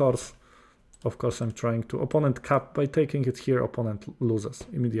look. Of course, I'm trying to opponent cap by taking it here. Opponent loses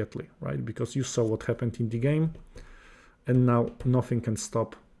immediately, right? Because you saw what happened in the game, and now nothing can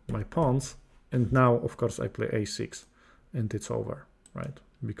stop my pawns. And now, of course, I play a6, and it's over, right?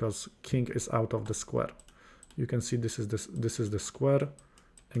 Because king is out of the square. You can see this is the square,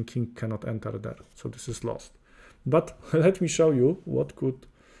 and king cannot enter there, so this is lost. But let me show you what could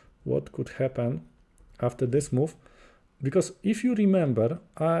happen after this move. Because if you remember,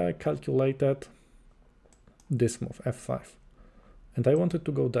 I calculated this move, f5, and I wanted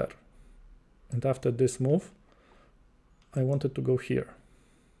to go there. And after this move, I wanted to go here.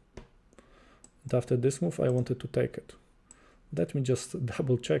 And after this move, I wanted to take it. Let me just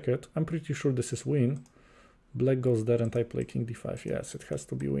double check it. I'm pretty sure this is win. Black goes there and I play king d5. Yes, it has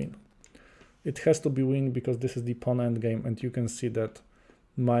to be win. It has to be win because this is the pawn endgame, and you can see that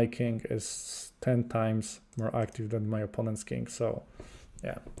my king is 10 times more active than my opponent's king. So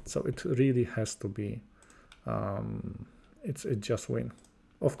yeah, so it really has to be it just win.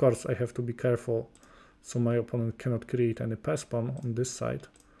 Of course I have to be careful so my opponent cannot create any pass pawn on this side.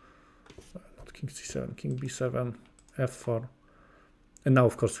 Not king c7, king b7, f4. And now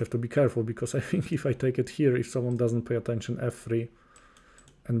of course I have to be careful because I think if I take it here, if someone doesn't pay attention, f3,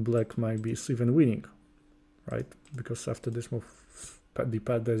 and black might be even winning, right? Because after this move,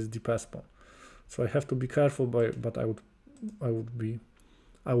 there's the pass pawn. So I have to be careful, but I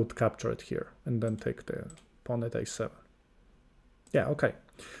would capture it here and then take the pawn at a7. Yeah, okay.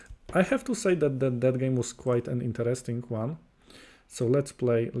 I have to say that that game was quite an interesting one. So let's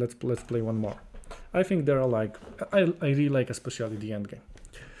play one more. I think there are like I really like especially the end game.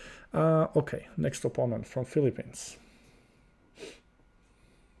 Okay, next opponent from Philippines.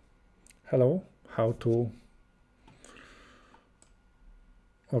 Hello, how to?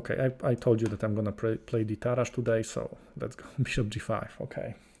 Okay, I told you that I'm gonna play the Tarrasch today, so let's go bishop g5.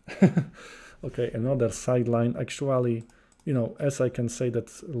 Okay, okay, another sideline. Actually, you know, as I can say that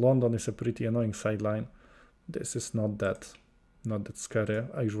London is a pretty annoying sideline, this is not that scary.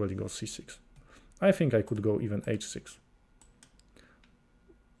 I usually go c6. I think I could go even h6.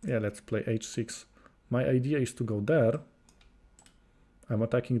 Yeah, let's play h6. My idea is to go there. I'm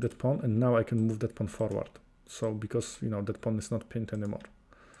attacking that pawn, and now I can move that pawn forward. So because, you know, that pawn is not pinned anymore.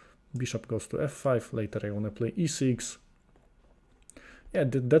 Bishop goes to f5. Later I want to play e6. Yeah,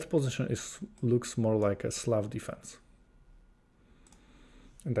 that position looks more like a Slav defense.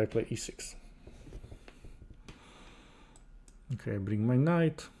 And I play e6. Okay, I bring my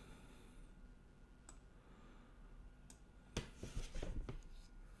knight.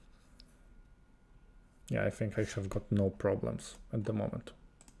 Yeah, I think I have got no problems at the moment.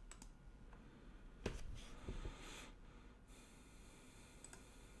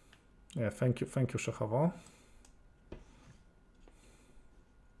 Yeah, thank you, Shechavo.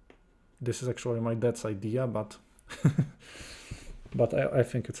 This is actually my dad's idea, but but I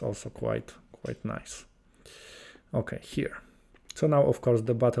think it's also quite nice. Okay, here. So now, of course,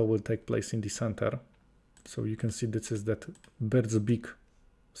 the battle will take place in the center. So you can see this is that bird's beak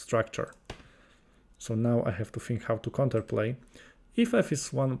structure. So now I have to think how to counterplay. F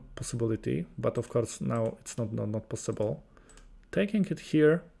is one possibility, but of course now it's not possible. Taking it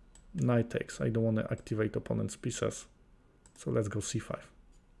here, knight takes. I don't want to activate opponent's pieces. So let's go c5.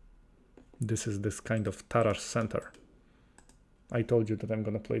 This is this kind of Tarrasch center. I told you that I'm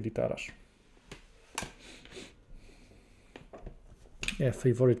gonna play the Tarrasch. Yeah,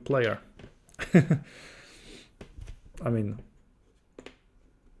 favorite player. I mean,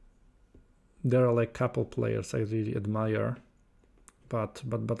 there are like couple players I really admire, but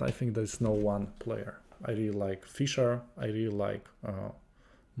I think there's no one player. I really like Fischer, I really like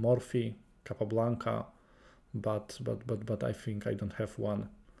Morphy, Capablanca, but I think I don't have one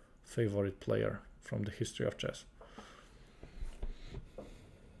favorite player from the history of chess.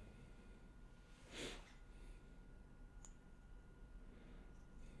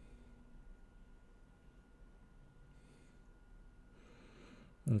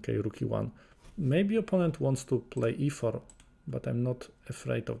 Okay, rook e1. Maybe opponent wants to play e4, but I'm not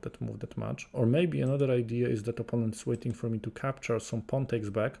afraid of that move that much. Or maybe another idea is that opponent is waiting for me to capture, some pawn takes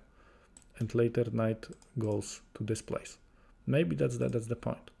back, and later knight goes to this place. Maybe that's the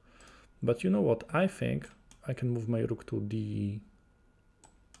point. But you know what? I think I can move my rook to d.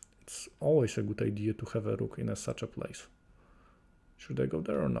 It's always a good idea to have a rook in such a place. Should I go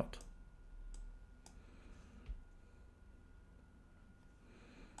there or not?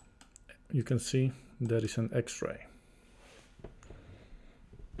 You can see there is an X-ray.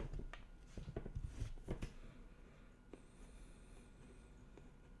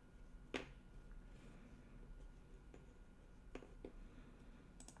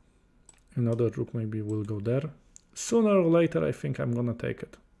 Another rook maybe will go there. Sooner or later I think I'm gonna take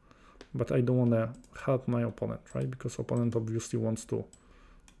it. But I don't wanna help my opponent, right? Because opponent obviously wants to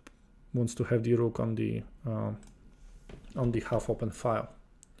have the rook on the half open file.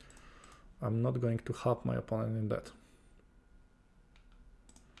 I'm not going to help my opponent in that.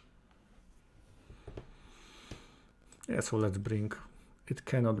 Yeah, so let's bring, it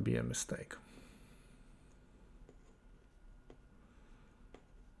cannot be a mistake.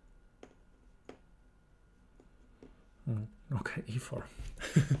 Okay, e4.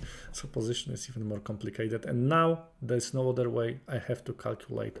 So position is even more complicated. And now there's no other way. I have to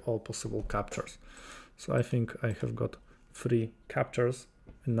calculate all possible captures. So I think I have got 3 captures.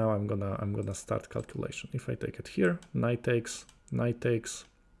 And now I'm gonna start calculation. If I take it here, knight takes,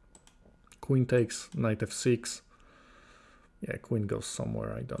 queen takes, knight f6. Yeah, queen goes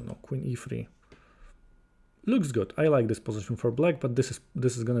somewhere, I don't know, queen e3. Looks good. I like this position for black, but this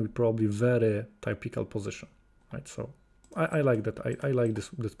is gonna be probably very typical position, right? So I like that. I like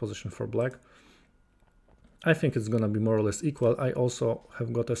this position for black. I think it's gonna be more or less equal. I also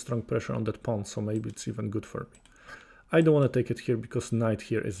have got a strong pressure on that pawn, so maybe it's even good for me. I don't want to take it here because knight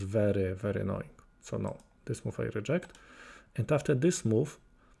here is very, very annoying. So no, this move I reject. And after this move,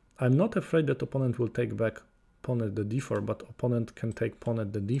 I'm not afraid that opponent will take back pawn at the d4, but opponent can take pawn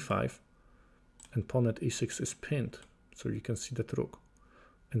at the d5, and pawn at e6 is pinned, so you can see that rook.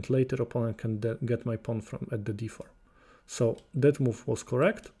 And later opponent can get my pawn from at the d4. So that move was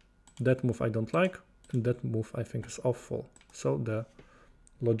correct, that move I don't like, and that move I think is awful. So the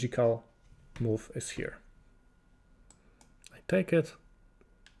logical move is here. I take it,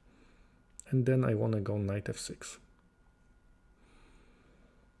 and then I want to go knight f6.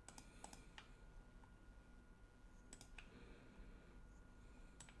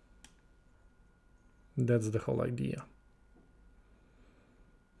 That's the whole idea.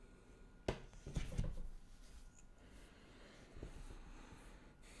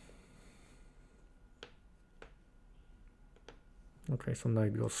 Okay, so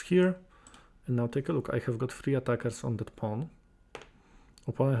knight goes here, and now take a look. I have got 3 attackers on that pawn.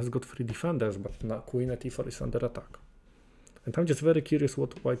 Opponent has got 3 defenders, but now queen at e4 is under attack. And I'm just very curious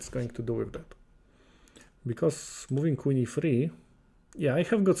what white's going to do with that. Because moving queen e3, yeah, I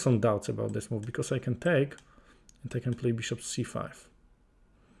have got some doubts about this move, because I can take, and I can play bishop c5.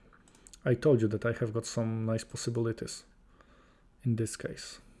 I told you that I have got some nice possibilities in this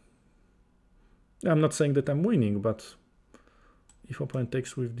case. I'm not saying that I'm winning, but if opponent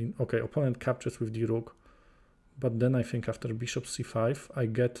takes with the... Okay, opponent captures with the rook, but then I think after bishop c5, I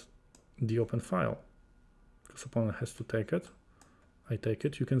get the open file, because opponent has to take it. I take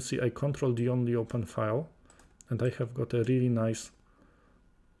it. You can see I control the only open file, and I have got a really nice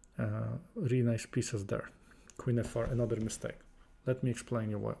pieces there. Queen f4, another mistake. Let me explain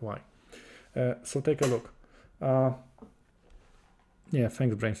you why. So take a look. Yeah,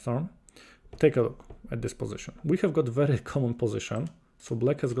 thanks Brainstorm. Take a look at this position. We have got very common position. So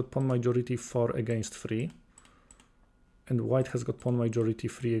black has got pawn majority 4 against 3, and white has got pawn majority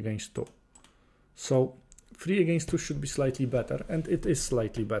 3 against 2. So 3 against 2 should be slightly better, and it is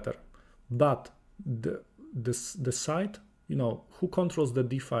slightly better. But the side, you know, who controls the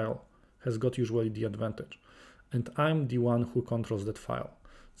d file has got usually the advantage, and I'm the one who controls that file.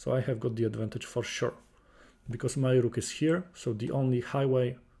 So I have got the advantage for sure, because my rook is here. So the only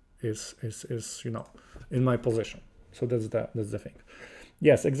highway is you know, in my position. So that's the thing.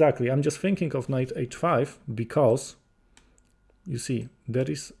 Yes, exactly. I'm just thinking of knight h5 because you see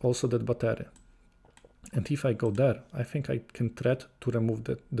there is also that battery, and if I go there, I think I can threat to remove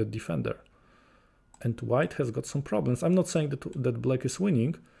the defender. And white has got some problems. I'm not saying that black is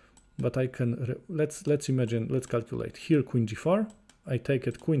winning, but I can let's imagine, let's calculate here. Queen g4, I take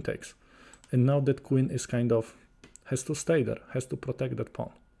it, queen takes, and now that queen is kind of has to stay there, has to protect that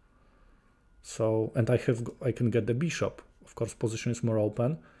pawn. So, and I can get the bishop. Of course, position is more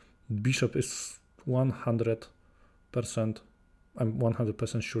open. Bishop is 100%. I'm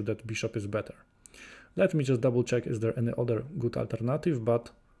 100% sure that bishop is better. Let me just double check, is there any other good alternative, but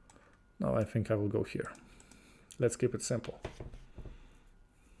no, I think I will go here. Let's keep it simple.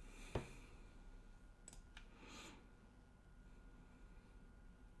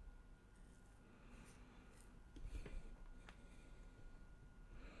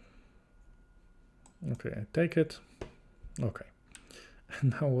 Okay, I take it. Okay,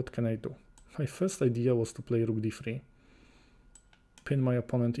 and now what can I do? My first idea was to play rook d3, pin my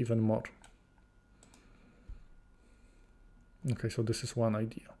opponent even more. Okay, so this is one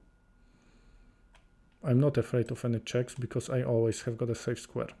idea. I'm not afraid of any checks because I always have got a safe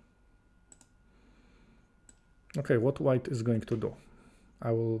square. Okay, what white is going to do?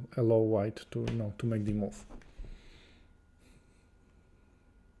 I will allow white to, you know, to make the move.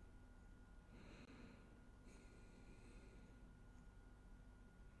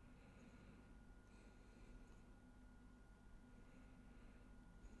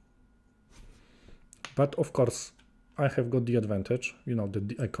 But of course, I have got the advantage, you know,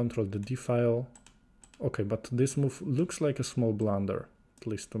 I control the d file. Okay, but this move looks like a small blunder, at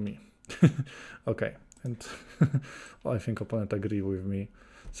least to me. Okay, and I think opponent agree with me,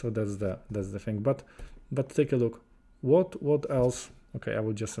 so that's the thing. But take a look. What else? Okay, I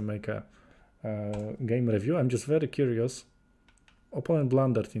will just make a game review. I'm just very curious. Opponent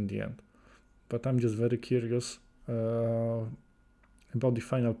blundered in the end, but I'm just very curious about the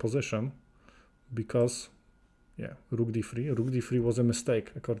final position. Because, yeah, rook d3 was a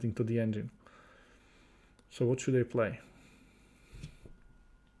mistake according to the engine. So what should I play?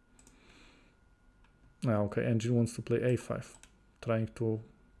 Okay, engine wants to play a5, trying to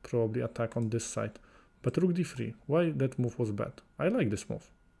probably attack on this side. But rook d3, why that move was bad? I like this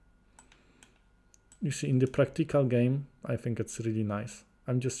move. You see, in the practical game, I think it's really nice.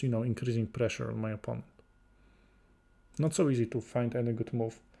 I'm just, you know, increasing pressure on my opponent. Not so easy to find any good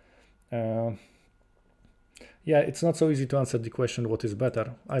move. Yeah, it's not so easy to answer the question what is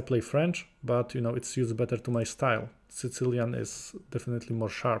better. I play French, but you know, it suits better to my style. Sicilian is definitely more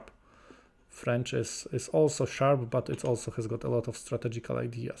sharp. French is also sharp, but it also has got a lot of strategical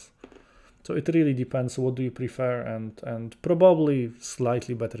ideas. So it really depends what do you prefer, and probably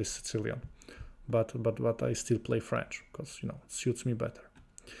slightly better is Sicilian. But I still play French because you know it suits me better.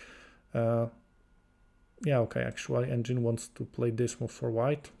 Yeah, okay, actually engine wants to play this move for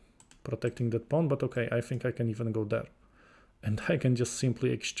white, protecting that pawn, but okay, I think I can even go there. And I can just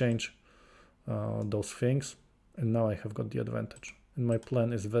simply exchange those things, and now I have got the advantage. And my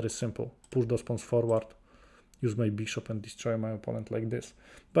plan is very simple. Push those pawns forward, use my bishop and destroy my opponent like this.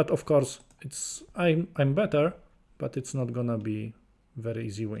 But of course, I'm better, but it's not gonna be very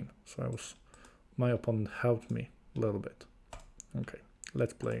easy win. So my opponent helped me a little bit. Okay,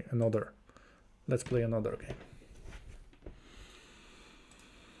 let's play another game.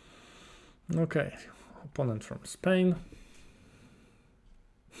 Okay, opponent from Spain.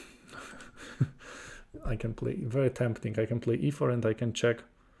 I can play, very tempting. I can play e4 and I can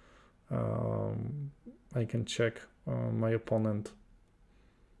check. My opponent.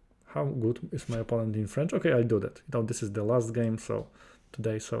 How good is my opponent in French? Okay, I'll do that. You know, this is the last game, so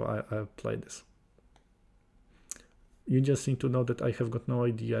today, so I'll play this. You just need to know that I have got no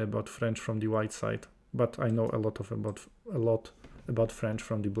idea about French from the white side, but I know a lot about French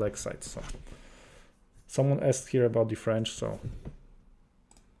from the black side. So someone asked here about the French, so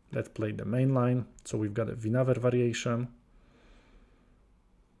let's play the main line. So we've got a Winawer variation.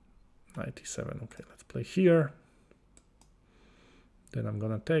 97. Okay, let's play here. Then I'm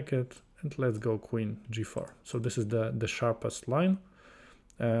gonna take it and let's go queen g4. So this is the sharpest line.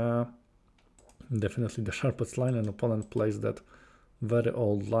 Definitely the sharpest line, and opponent plays that very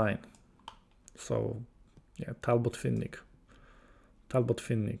old line. So yeah, Talbot-Finnick.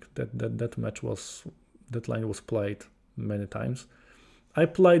 That match was, that line was played many times. I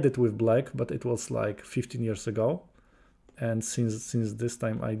played it with black, but it was like 15 years ago. And since this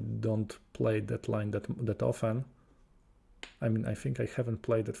time I don't play that line that often. I mean, I think I haven't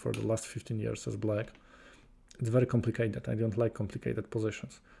played it for the last 15 years as black. It's very complicated. I don't like complicated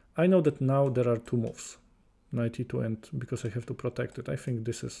positions. I know that now there are two moves, knight e2, and because I have to protect it, I think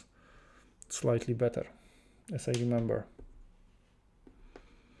this is slightly better, as I remember.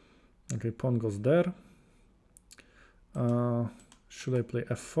 Okay, pawn goes there. Should I play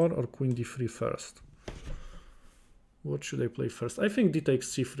f4 or queen d3 first? What should I play first? I think d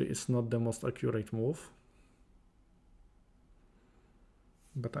takes c3 is not the most accurate move.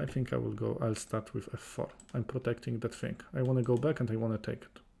 But I think I'll start with f4. I'm protecting that thing. I want to go back and I want to take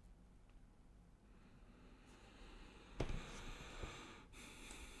it.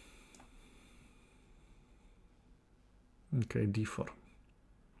 Okay, d4.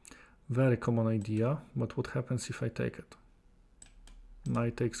 Very common idea, but what happens if I take it?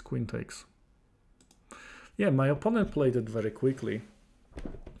 Knight takes, queen takes. Yeah, my opponent played it very quickly.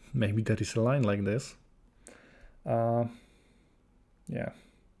 Maybe there is a line like this. Yeah.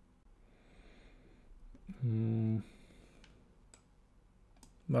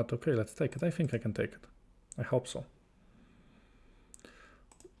 But okay, let's take it. I think I can take it. I hope so.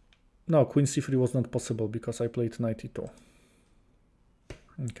 No, queen c3 was not possible because I played knight e2.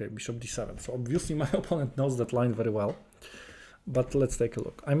 Okay, bishop d7. So obviously my opponent knows that line very well. But let's take a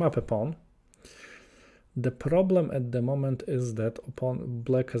look. I'm up a pawn. The problem at the moment is that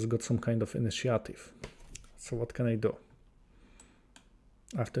black has got some kind of initiative. So what can I do?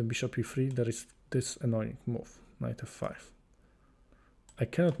 After bishop e3, there is this annoying move, knight f5. I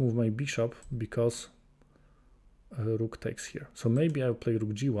cannot move my bishop because rook takes here. So maybe I'll play rook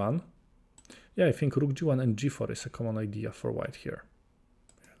g1. Yeah, I think rook g1 and g4 is a common idea for white here.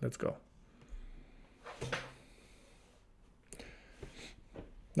 Let's go.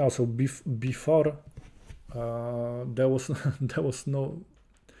 Now, so before there was no,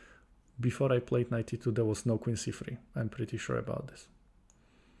 before I played knight e2, there was no queen c3. I'm pretty sure about this.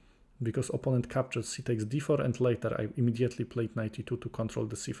 Because opponent captured c takes d4, and later I immediately played knight e2 to control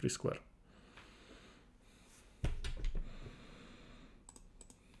the c3 square.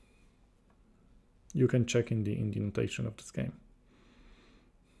 You can check in the notation of this game.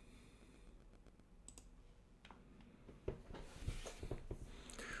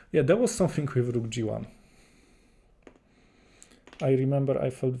 Yeah, there was something with rook g1. I remember I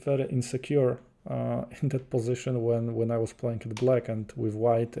felt very insecure in that position when I was playing at black, and with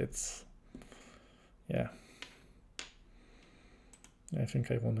white it's, yeah. I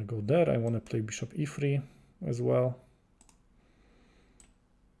think I want to go there. I want to play bishop e3 as well.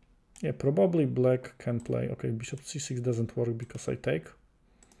 Yeah, probably black can play, okay, bishop c6 doesn't work because I take.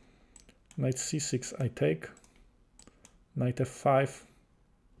 Knight c6 I take. Knight f5.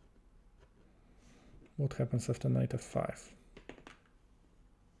 What happens after knight f5?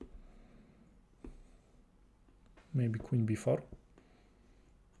 Maybe queen b4.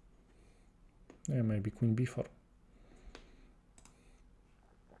 Yeah, maybe queen b4.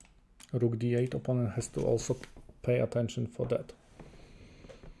 Rook d8, opponent has to also pay attention for that.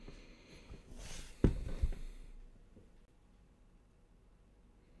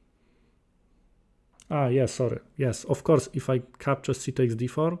 Ah, yeah, sorry. Yes, of course, if I capture c takes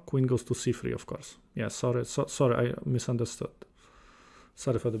d4, queen goes to c3, of course. Yeah, sorry, sorry, I misunderstood.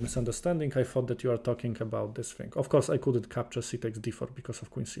 Sorry for the misunderstanding. I thought that you are talking about this thing. Of course, I couldn't capture c takes d4 because of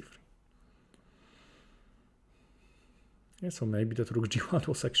queen c3. Yeah, so maybe that rook g1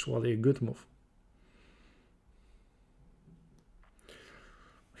 was actually a good move.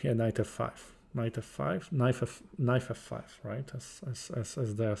 Yeah, knight f5, knight f5, knight f5, right?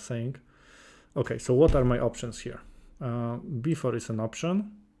 As they are saying. Okay, so what are my options here? b4 is an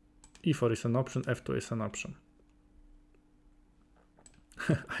option, e4 is an option, f2 is an option.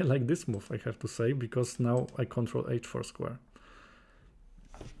 I like this move, I have to say, because now I control h4 square.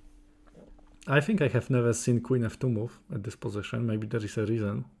 I think I have never seen queen f2 move at this position. Maybe there is a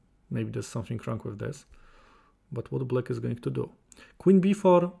reason. Maybe there's something wrong with this. But what black is going to do? Queen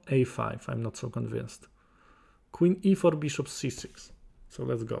b4, a5. I'm not so convinced. Queen e4, bishop c6. So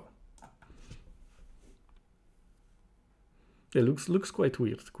let's go. Yeah, looks quite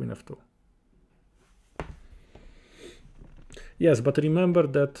weird, queen f2. Yes, but remember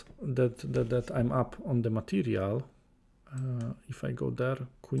that I'm up on the material. If I go there,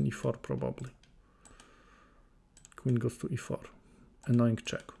 queen e4 probably. Queen goes to e4. Annoying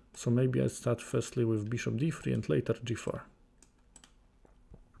check. So maybe I start firstly with bishop d3 and later g4.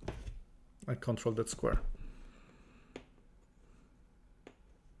 I control that square.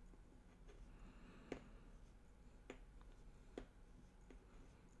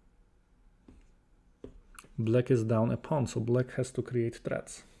 Black is down a pawn, so black has to create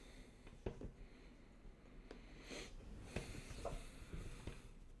threats.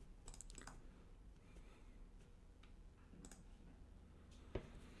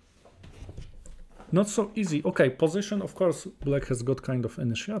 Not so easy. Okay, position, of course, black has got kind of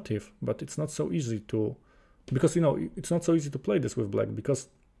initiative, but it's not so easy to, because, you know, it's not so easy to play this with black, because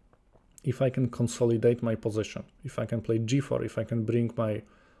if I can consolidate my position, if I can play g4, if I can bring my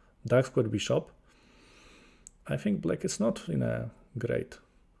dark square bishop, I think black is not in a great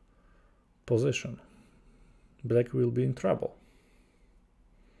position. Black will be in trouble.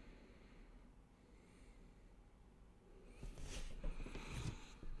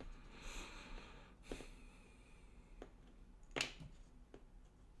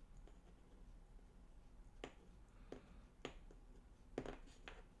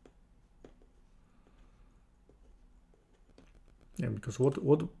 Yeah, because what,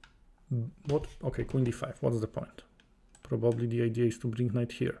 okay, queen d5, what's the point? Probably the idea is to bring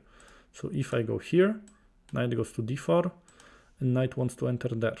knight here. So if I go here, knight goes to d4, and knight wants to enter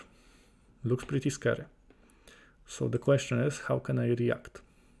there. Looks pretty scary. So the question is, how can I react?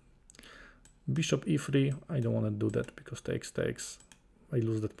 Bishop e3, I don't want to do that because takes, I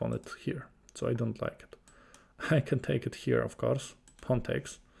lose that pawn at here, so I don't like it. I can take it here, of course, pawn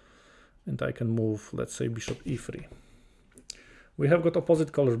takes, and I can move, let's say, bishop e3. We have got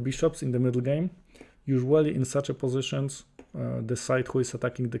opposite color bishops in the middle game. Usually in such a positions, the side who is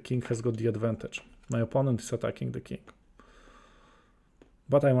attacking the king has got the advantage. My opponent is attacking the king.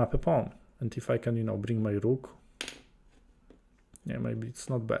 But I'm up a pawn, and if I can, you know, bring my rook, yeah, maybe it's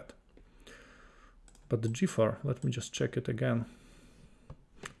not bad. But the g4, let me just check it again.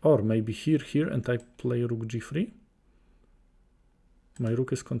 Or maybe here, and I play rook g3. My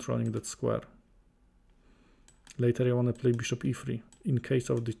rook is controlling that square. Later I want to play bishop e3. In case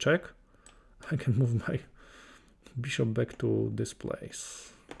of the check, I can move my bishop back to this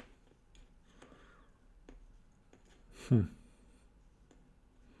place.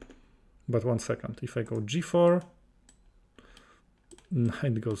 But one second, if I go g4,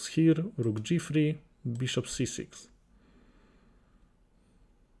 knight goes here, rook g3, bishop c6.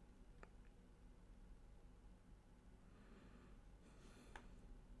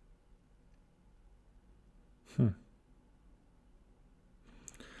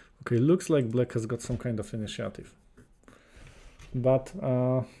 Okay, looks like black has got some kind of initiative. But,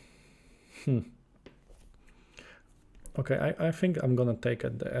 okay, I think I'm gonna take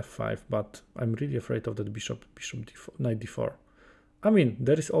at the f5, but I'm really afraid of that bishop d4, knight d4. I mean,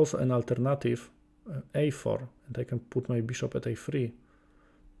 there is also an alternative, a4, and I can put my bishop at a3,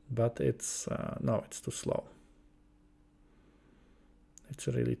 but it's, no, it's too slow. It's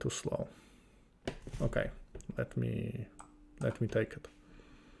really too slow. Okay, let me take it.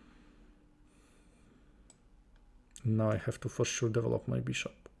 Now I have to for sure develop my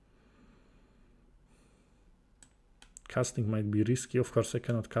bishop. Casting might be risky. Of course, I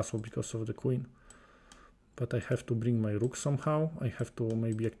cannot castle because of the queen, but I have to bring my rook somehow. I have to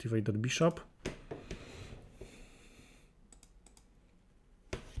maybe activate that bishop.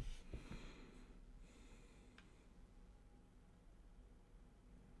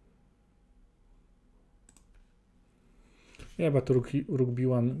 Yeah, but rook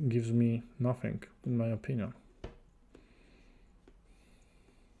b1 gives me nothing, in my opinion.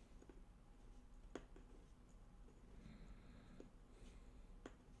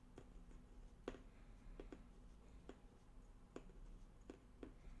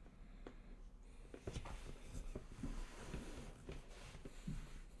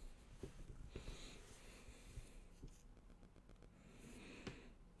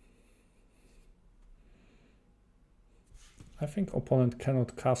 I think opponent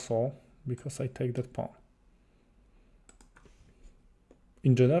cannot castle because I take that pawn.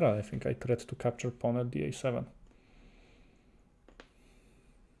 In general, I think I threat to capture pawn at the a7.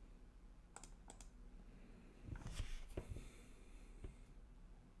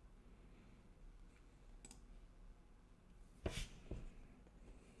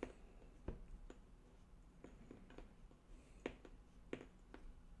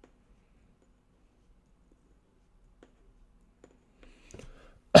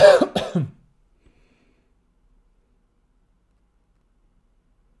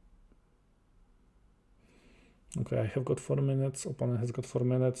 Okay, I have got 4 minutes, opponent has got 4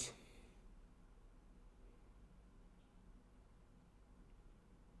 minutes.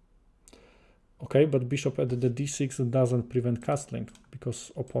 Okay, but bishop at the d6 doesn't prevent castling,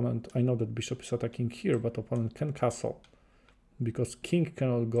 because opponent, I know that bishop is attacking here, but opponent can castle, because king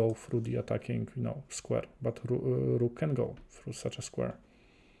cannot go through the attacking, square, but rook can go through such a square.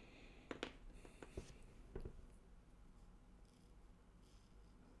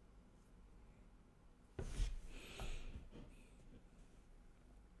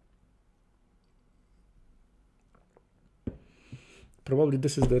 Probably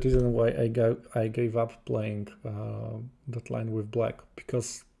this is the reason why I gave up playing that line with black,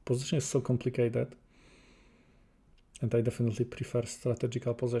 because position is so complicated, and I definitely prefer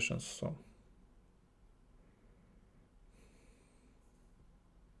strategical positions. So,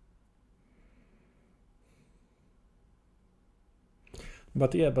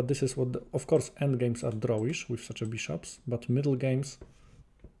 but yeah, but this is what of course end games are drawish with such a bishops, but middle games,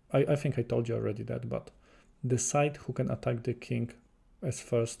 I think I told you already that, but the side who can attack the king as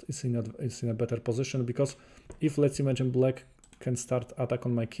first is in a better position, because if, let's imagine, black can start attack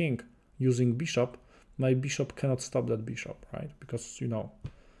on my king using bishop, my bishop cannot stop that bishop, right? Because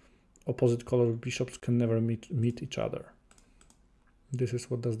opposite color bishops can never meet each other. This is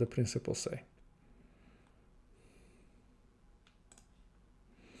what does the principle say.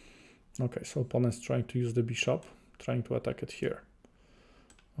 Okay, so opponent's trying to use the bishop, trying to attack it here.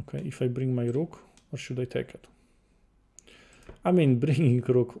 Okay, if I bring my rook, or should I take it? I mean, bringing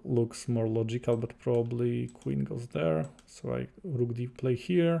rook looks more logical, but probably queen goes there. So I rook d play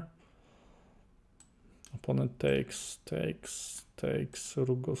here. Opponent takes,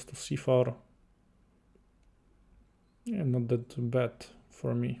 rook goes to c4. Yeah, not that bad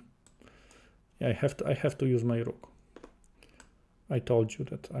for me. Yeah, I have to use my rook. I told you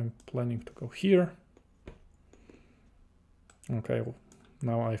that I'm planning to go here. Okay,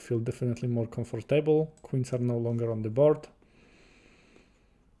 now I feel definitely more comfortable. Queens are no longer on the board.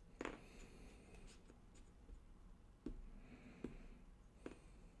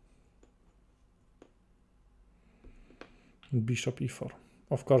 Bishop e4.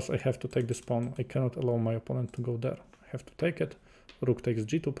 Of course, I have to take this pawn. I cannot allow my opponent to go there. I have to take it. Rook takes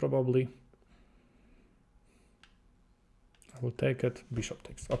g2 probably. I will take it. Bishop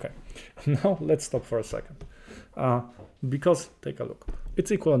takes. Okay. Now let's stop for a second. Because, take a look. It's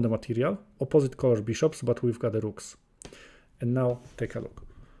equal on the material. Opposite color bishops, but we've got the rooks. And now take a look.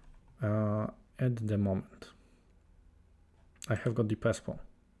 At the moment, I have got the pass pawn.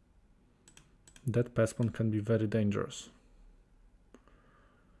 That pass pawn can be very dangerous.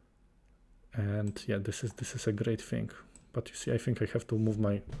 And yeah, this is a great thing, but you see, I think I have to move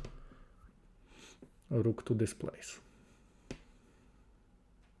my rook to this place.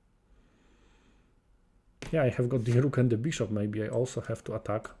 Yeah, I have got the rook and the bishop. Maybe I also have to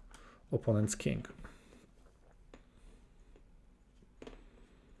attack opponent's king.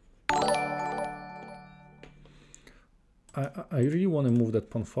 I really want to move that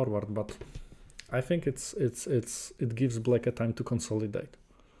pawn forward, but I think it gives black a time to consolidate.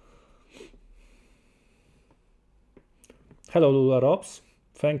 Hello, Lula Robs.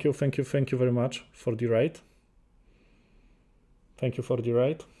 Thank you very much for the raid. Thank you for the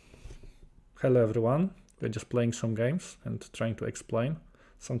raid. Hello, everyone. We're just playing some games and trying to explain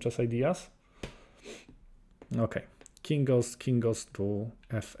some chess ideas. Okay, king goes to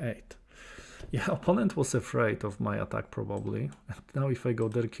f8. Yeah, opponent was afraid of my attack probably. And now if I go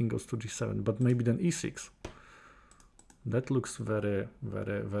there, king goes to g7, but maybe then e6. That looks very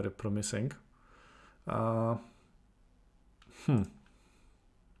promising.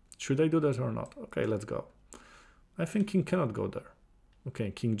 Should I do that or not? Okay, let's go. I think king cannot go there. Okay,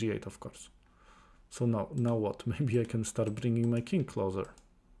 king g8, of course. So now what? Maybe I can start bringing my king closer.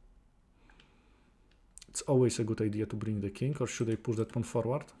 It's always a good idea to bring the king, or should I push that pawn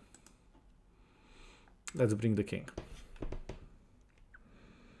forward? Let's bring the king.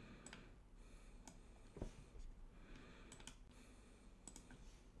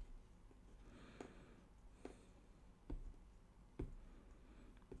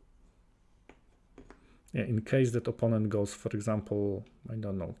 Yeah, in case that opponent goes, for example, I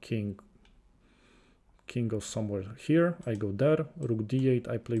don't know, king goes somewhere here, I go there, rook d8,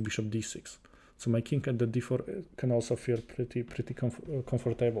 I play bishop d6. So my king at the d4 can also feel pretty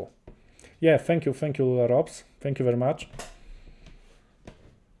comfortable. Yeah, thank you, Robs. Thank you very much.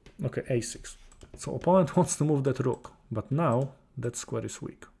 Okay, a6. So opponent wants to move that rook, but now that square is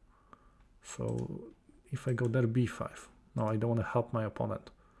weak. So if I go there, b5. No, I don't want to help my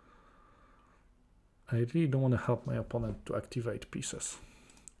opponent. I really don't want to help my opponent to activate pieces.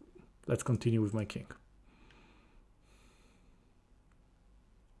 Let's continue with my king.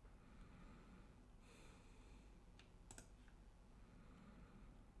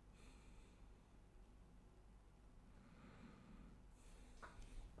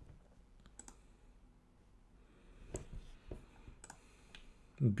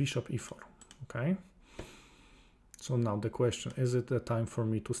 Bishop e4. Okay. So now the question, is it the time for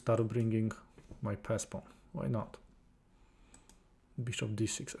me to start bringing my pass pawn? Why not? Bishop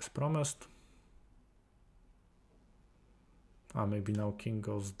d6 as promised. Maybe now king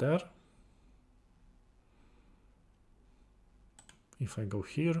goes there. If I go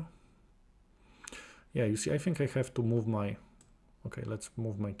here. Yeah, you see, I think I have to move my... Okay, let's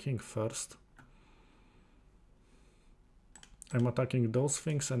move my king first. I'm attacking those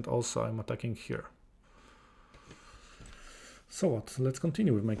things and also I'm attacking here. So what? Let's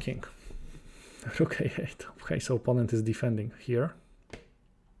continue with my king. Rook a8. Okay, so opponent is defending here.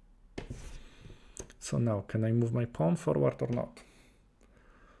 So now, can I move my pawn forward or not?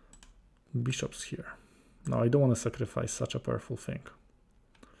 Bishop's here. No, I don't want to sacrifice such a powerful thing.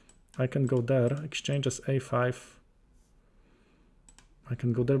 I can go there, exchanges a5. I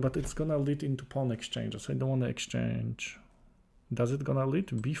can go there, but it's gonna lead into pawn exchanges. I don't want to exchange. Does it gonna lead?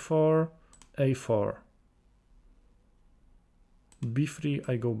 b4, a4. b3,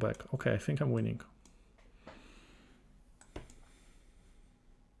 I go back. Okay, I think I'm winning.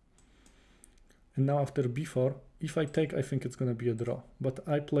 And now after b4, if I take, I think it's gonna be a draw. But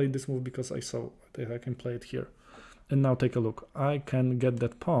I played this move because I saw that I can play it here. And now take a look. I can get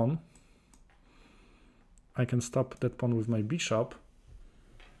that pawn. I can stop that pawn with my bishop.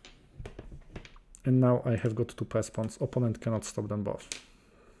 And now I have got two pass pawns. Opponent cannot stop them both.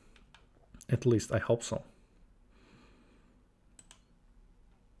 At least I hope so.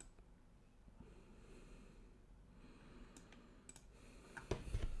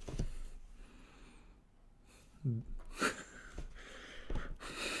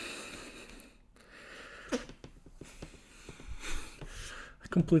 I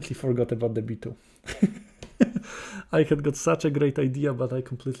completely forgot about the b2. I had got such a great idea, but I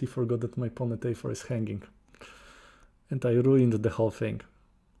completely forgot that my pawn at a4 is hanging. And I ruined the whole thing.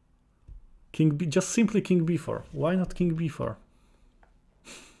 King b, just simply king b4. Why not king b4?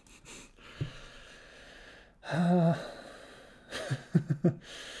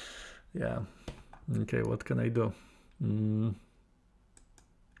 Yeah. Okay, what can I do?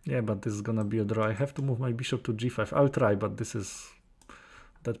 Yeah, but this is gonna be a draw. I have to move my bishop to g5. I'll try, but this is...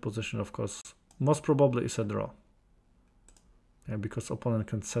 That position, of course, most probably is a draw. Yeah, because opponent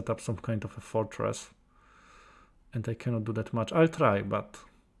can set up some kind of a fortress. And I cannot do that much. I'll try, but...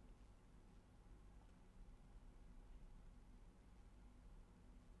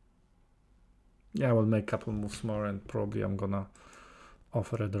 Yeah, I will make a couple moves more and probably I'm gonna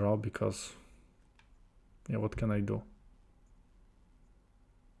offer a draw because... Yeah, what can I do?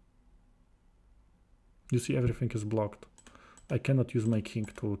 You see, everything is blocked. I cannot use my king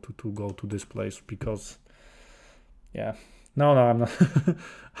to go to this place because... Yeah. No, I'm not.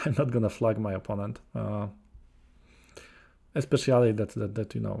 I'm not gonna flag my opponent. Especially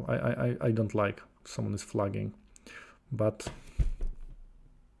that you know, I don't like someone is flagging. but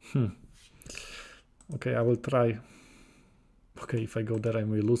okay, I will try. Okay, if I go there, I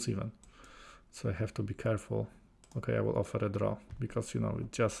may lose even, so I have to be careful. Okay, I will offer a draw because, you know,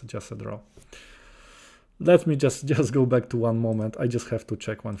 it's just a draw. Let me just go back to one moment. I just have to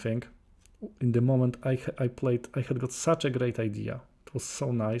check one thing. In the moment I played, I had got such a great idea. It was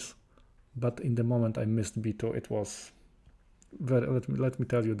so nice, but in the moment I missed b2. It was very, let me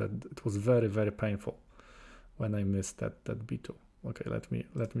tell you that it was very, very painful when I missed that b2. Okay,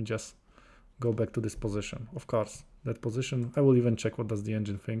 let me just go back to this position. Of course, that position, I will even check what does the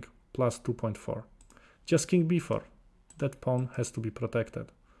engine think. Plus 2.4. Just king b4. That pawn has to be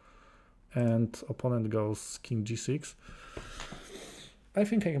protected. And opponent goes king g6. I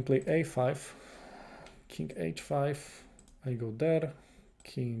think I can play a5, king h5, I go there,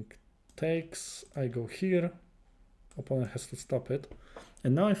 king takes, I go here, opponent has to stop it.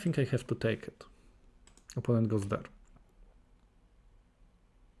 And now I think I have to take it. Opponent goes there.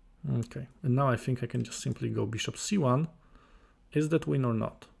 Okay, and now I think I can just simply go bishop c1. Is that win or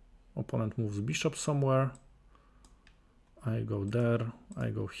not? Opponent moves bishop somewhere. I go there, I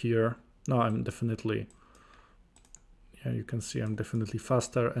go here. Now I'm definitely, yeah, you can see I'm definitely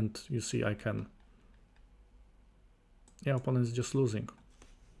faster, and you see I can, yeah, opponent is just losing.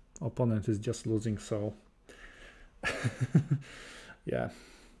 Opponent is just losing, so yeah.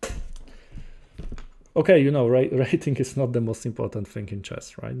 Okay, you know, rating is not the most important thing in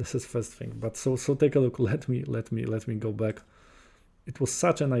chess, right? This is first thing. But so take a look. Let me go back. It was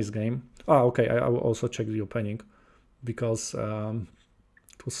such a nice game. Ah, okay. I will also check the opening because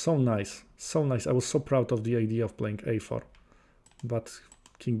it was so nice, so nice. I was so proud of the idea of playing a4, but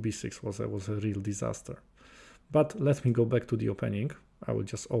king b6 was a real disaster. But let me go back to the opening. I will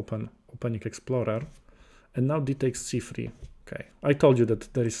just open opening explorer, and now d takes c3. Okay, I told you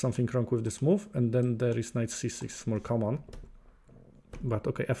that there is something wrong with this move, and then there is knight c6 more common. But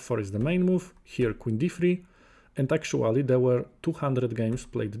okay, f4 is the main move. Here queen d3, and actually there were 200 games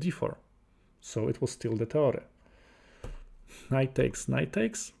played d4, so it was still the theory. Knight takes,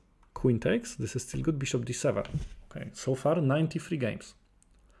 queen takes. This is still good. Bishop d7. Okay, so far 93 games.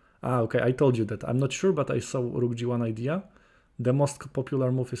 Ah, okay, I told you that. I'm not sure, but I saw rook g1 idea. The most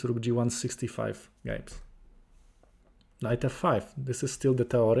popular move is rook g1, 65 games. Knight f5. This is still the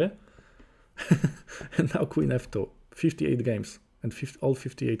theory. And now queen f2. 58 games, and all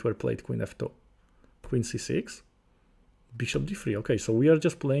 58 were played queen f2. Queen c6. Bishop d3. Okay, so we are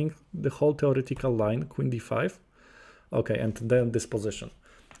just playing the whole theoretical line. Queen d5. Okay, and then this position.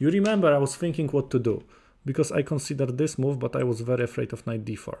 You remember I was thinking what to do, because I considered this move, but I was very afraid of knight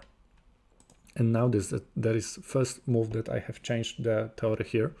d4. And now there is first move that I have changed the theory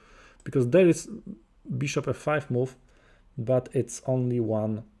here, because there is bishop f5 move, but it's only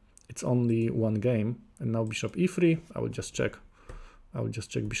one game. And now bishop e3. I will just check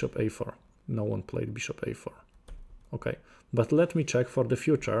bishop a4. No one played bishop a4. Okay, but let me check for the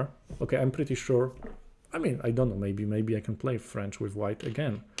future. Okay, I'm pretty sure. I mean, I don't know, maybe I can play French with white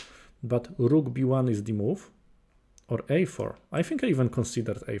again, but rook b1 is the move, or a4. I think I even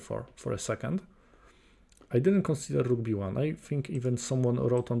considered a4 for a second. I didn't consider rook b1. I think even someone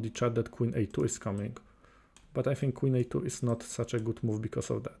wrote on the chat that queen a2 is coming, but I think queen a2 is not such a good move because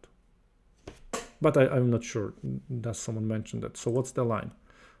of that. But I'm not sure. Does someone mention that? So what's the line?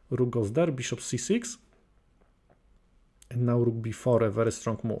 Rook goes there, bishop c6, and now rook b4, a very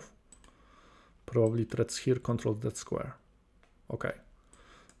strong move. Probably threats here, controls that square. Okay.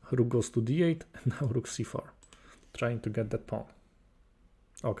 Rook goes to d8, and now rook c4. Trying to get that pawn.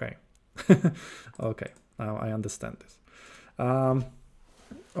 Okay. Okay, now I understand this.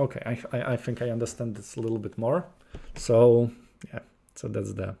 Okay, I think I understand this a little bit more. So yeah, so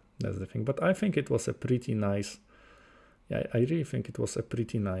that's the thing. But I think it was a pretty nice. Yeah, I really think it was a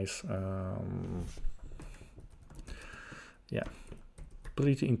pretty nice. Yeah,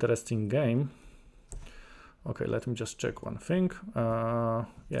 pretty interesting game. Okay, let me just check one thing.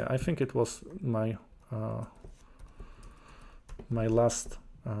 Yeah, I think it was my my last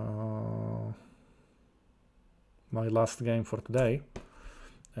game for today.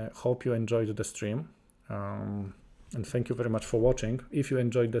 Hope you enjoyed the stream, and thank you very much for watching. If you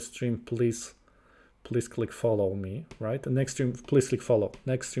enjoyed the stream, please click follow me. Right, the next stream, please click follow.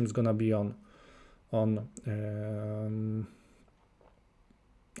 Next stream is gonna be on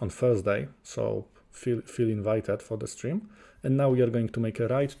Thursday, so feel invited for the stream. And now we are going to make a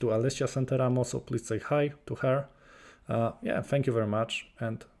ride to Alessia Santeramo, so please say hi to her. Yeah, thank you very much,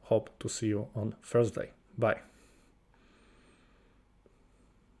 and hope to see you on Thursday. Bye.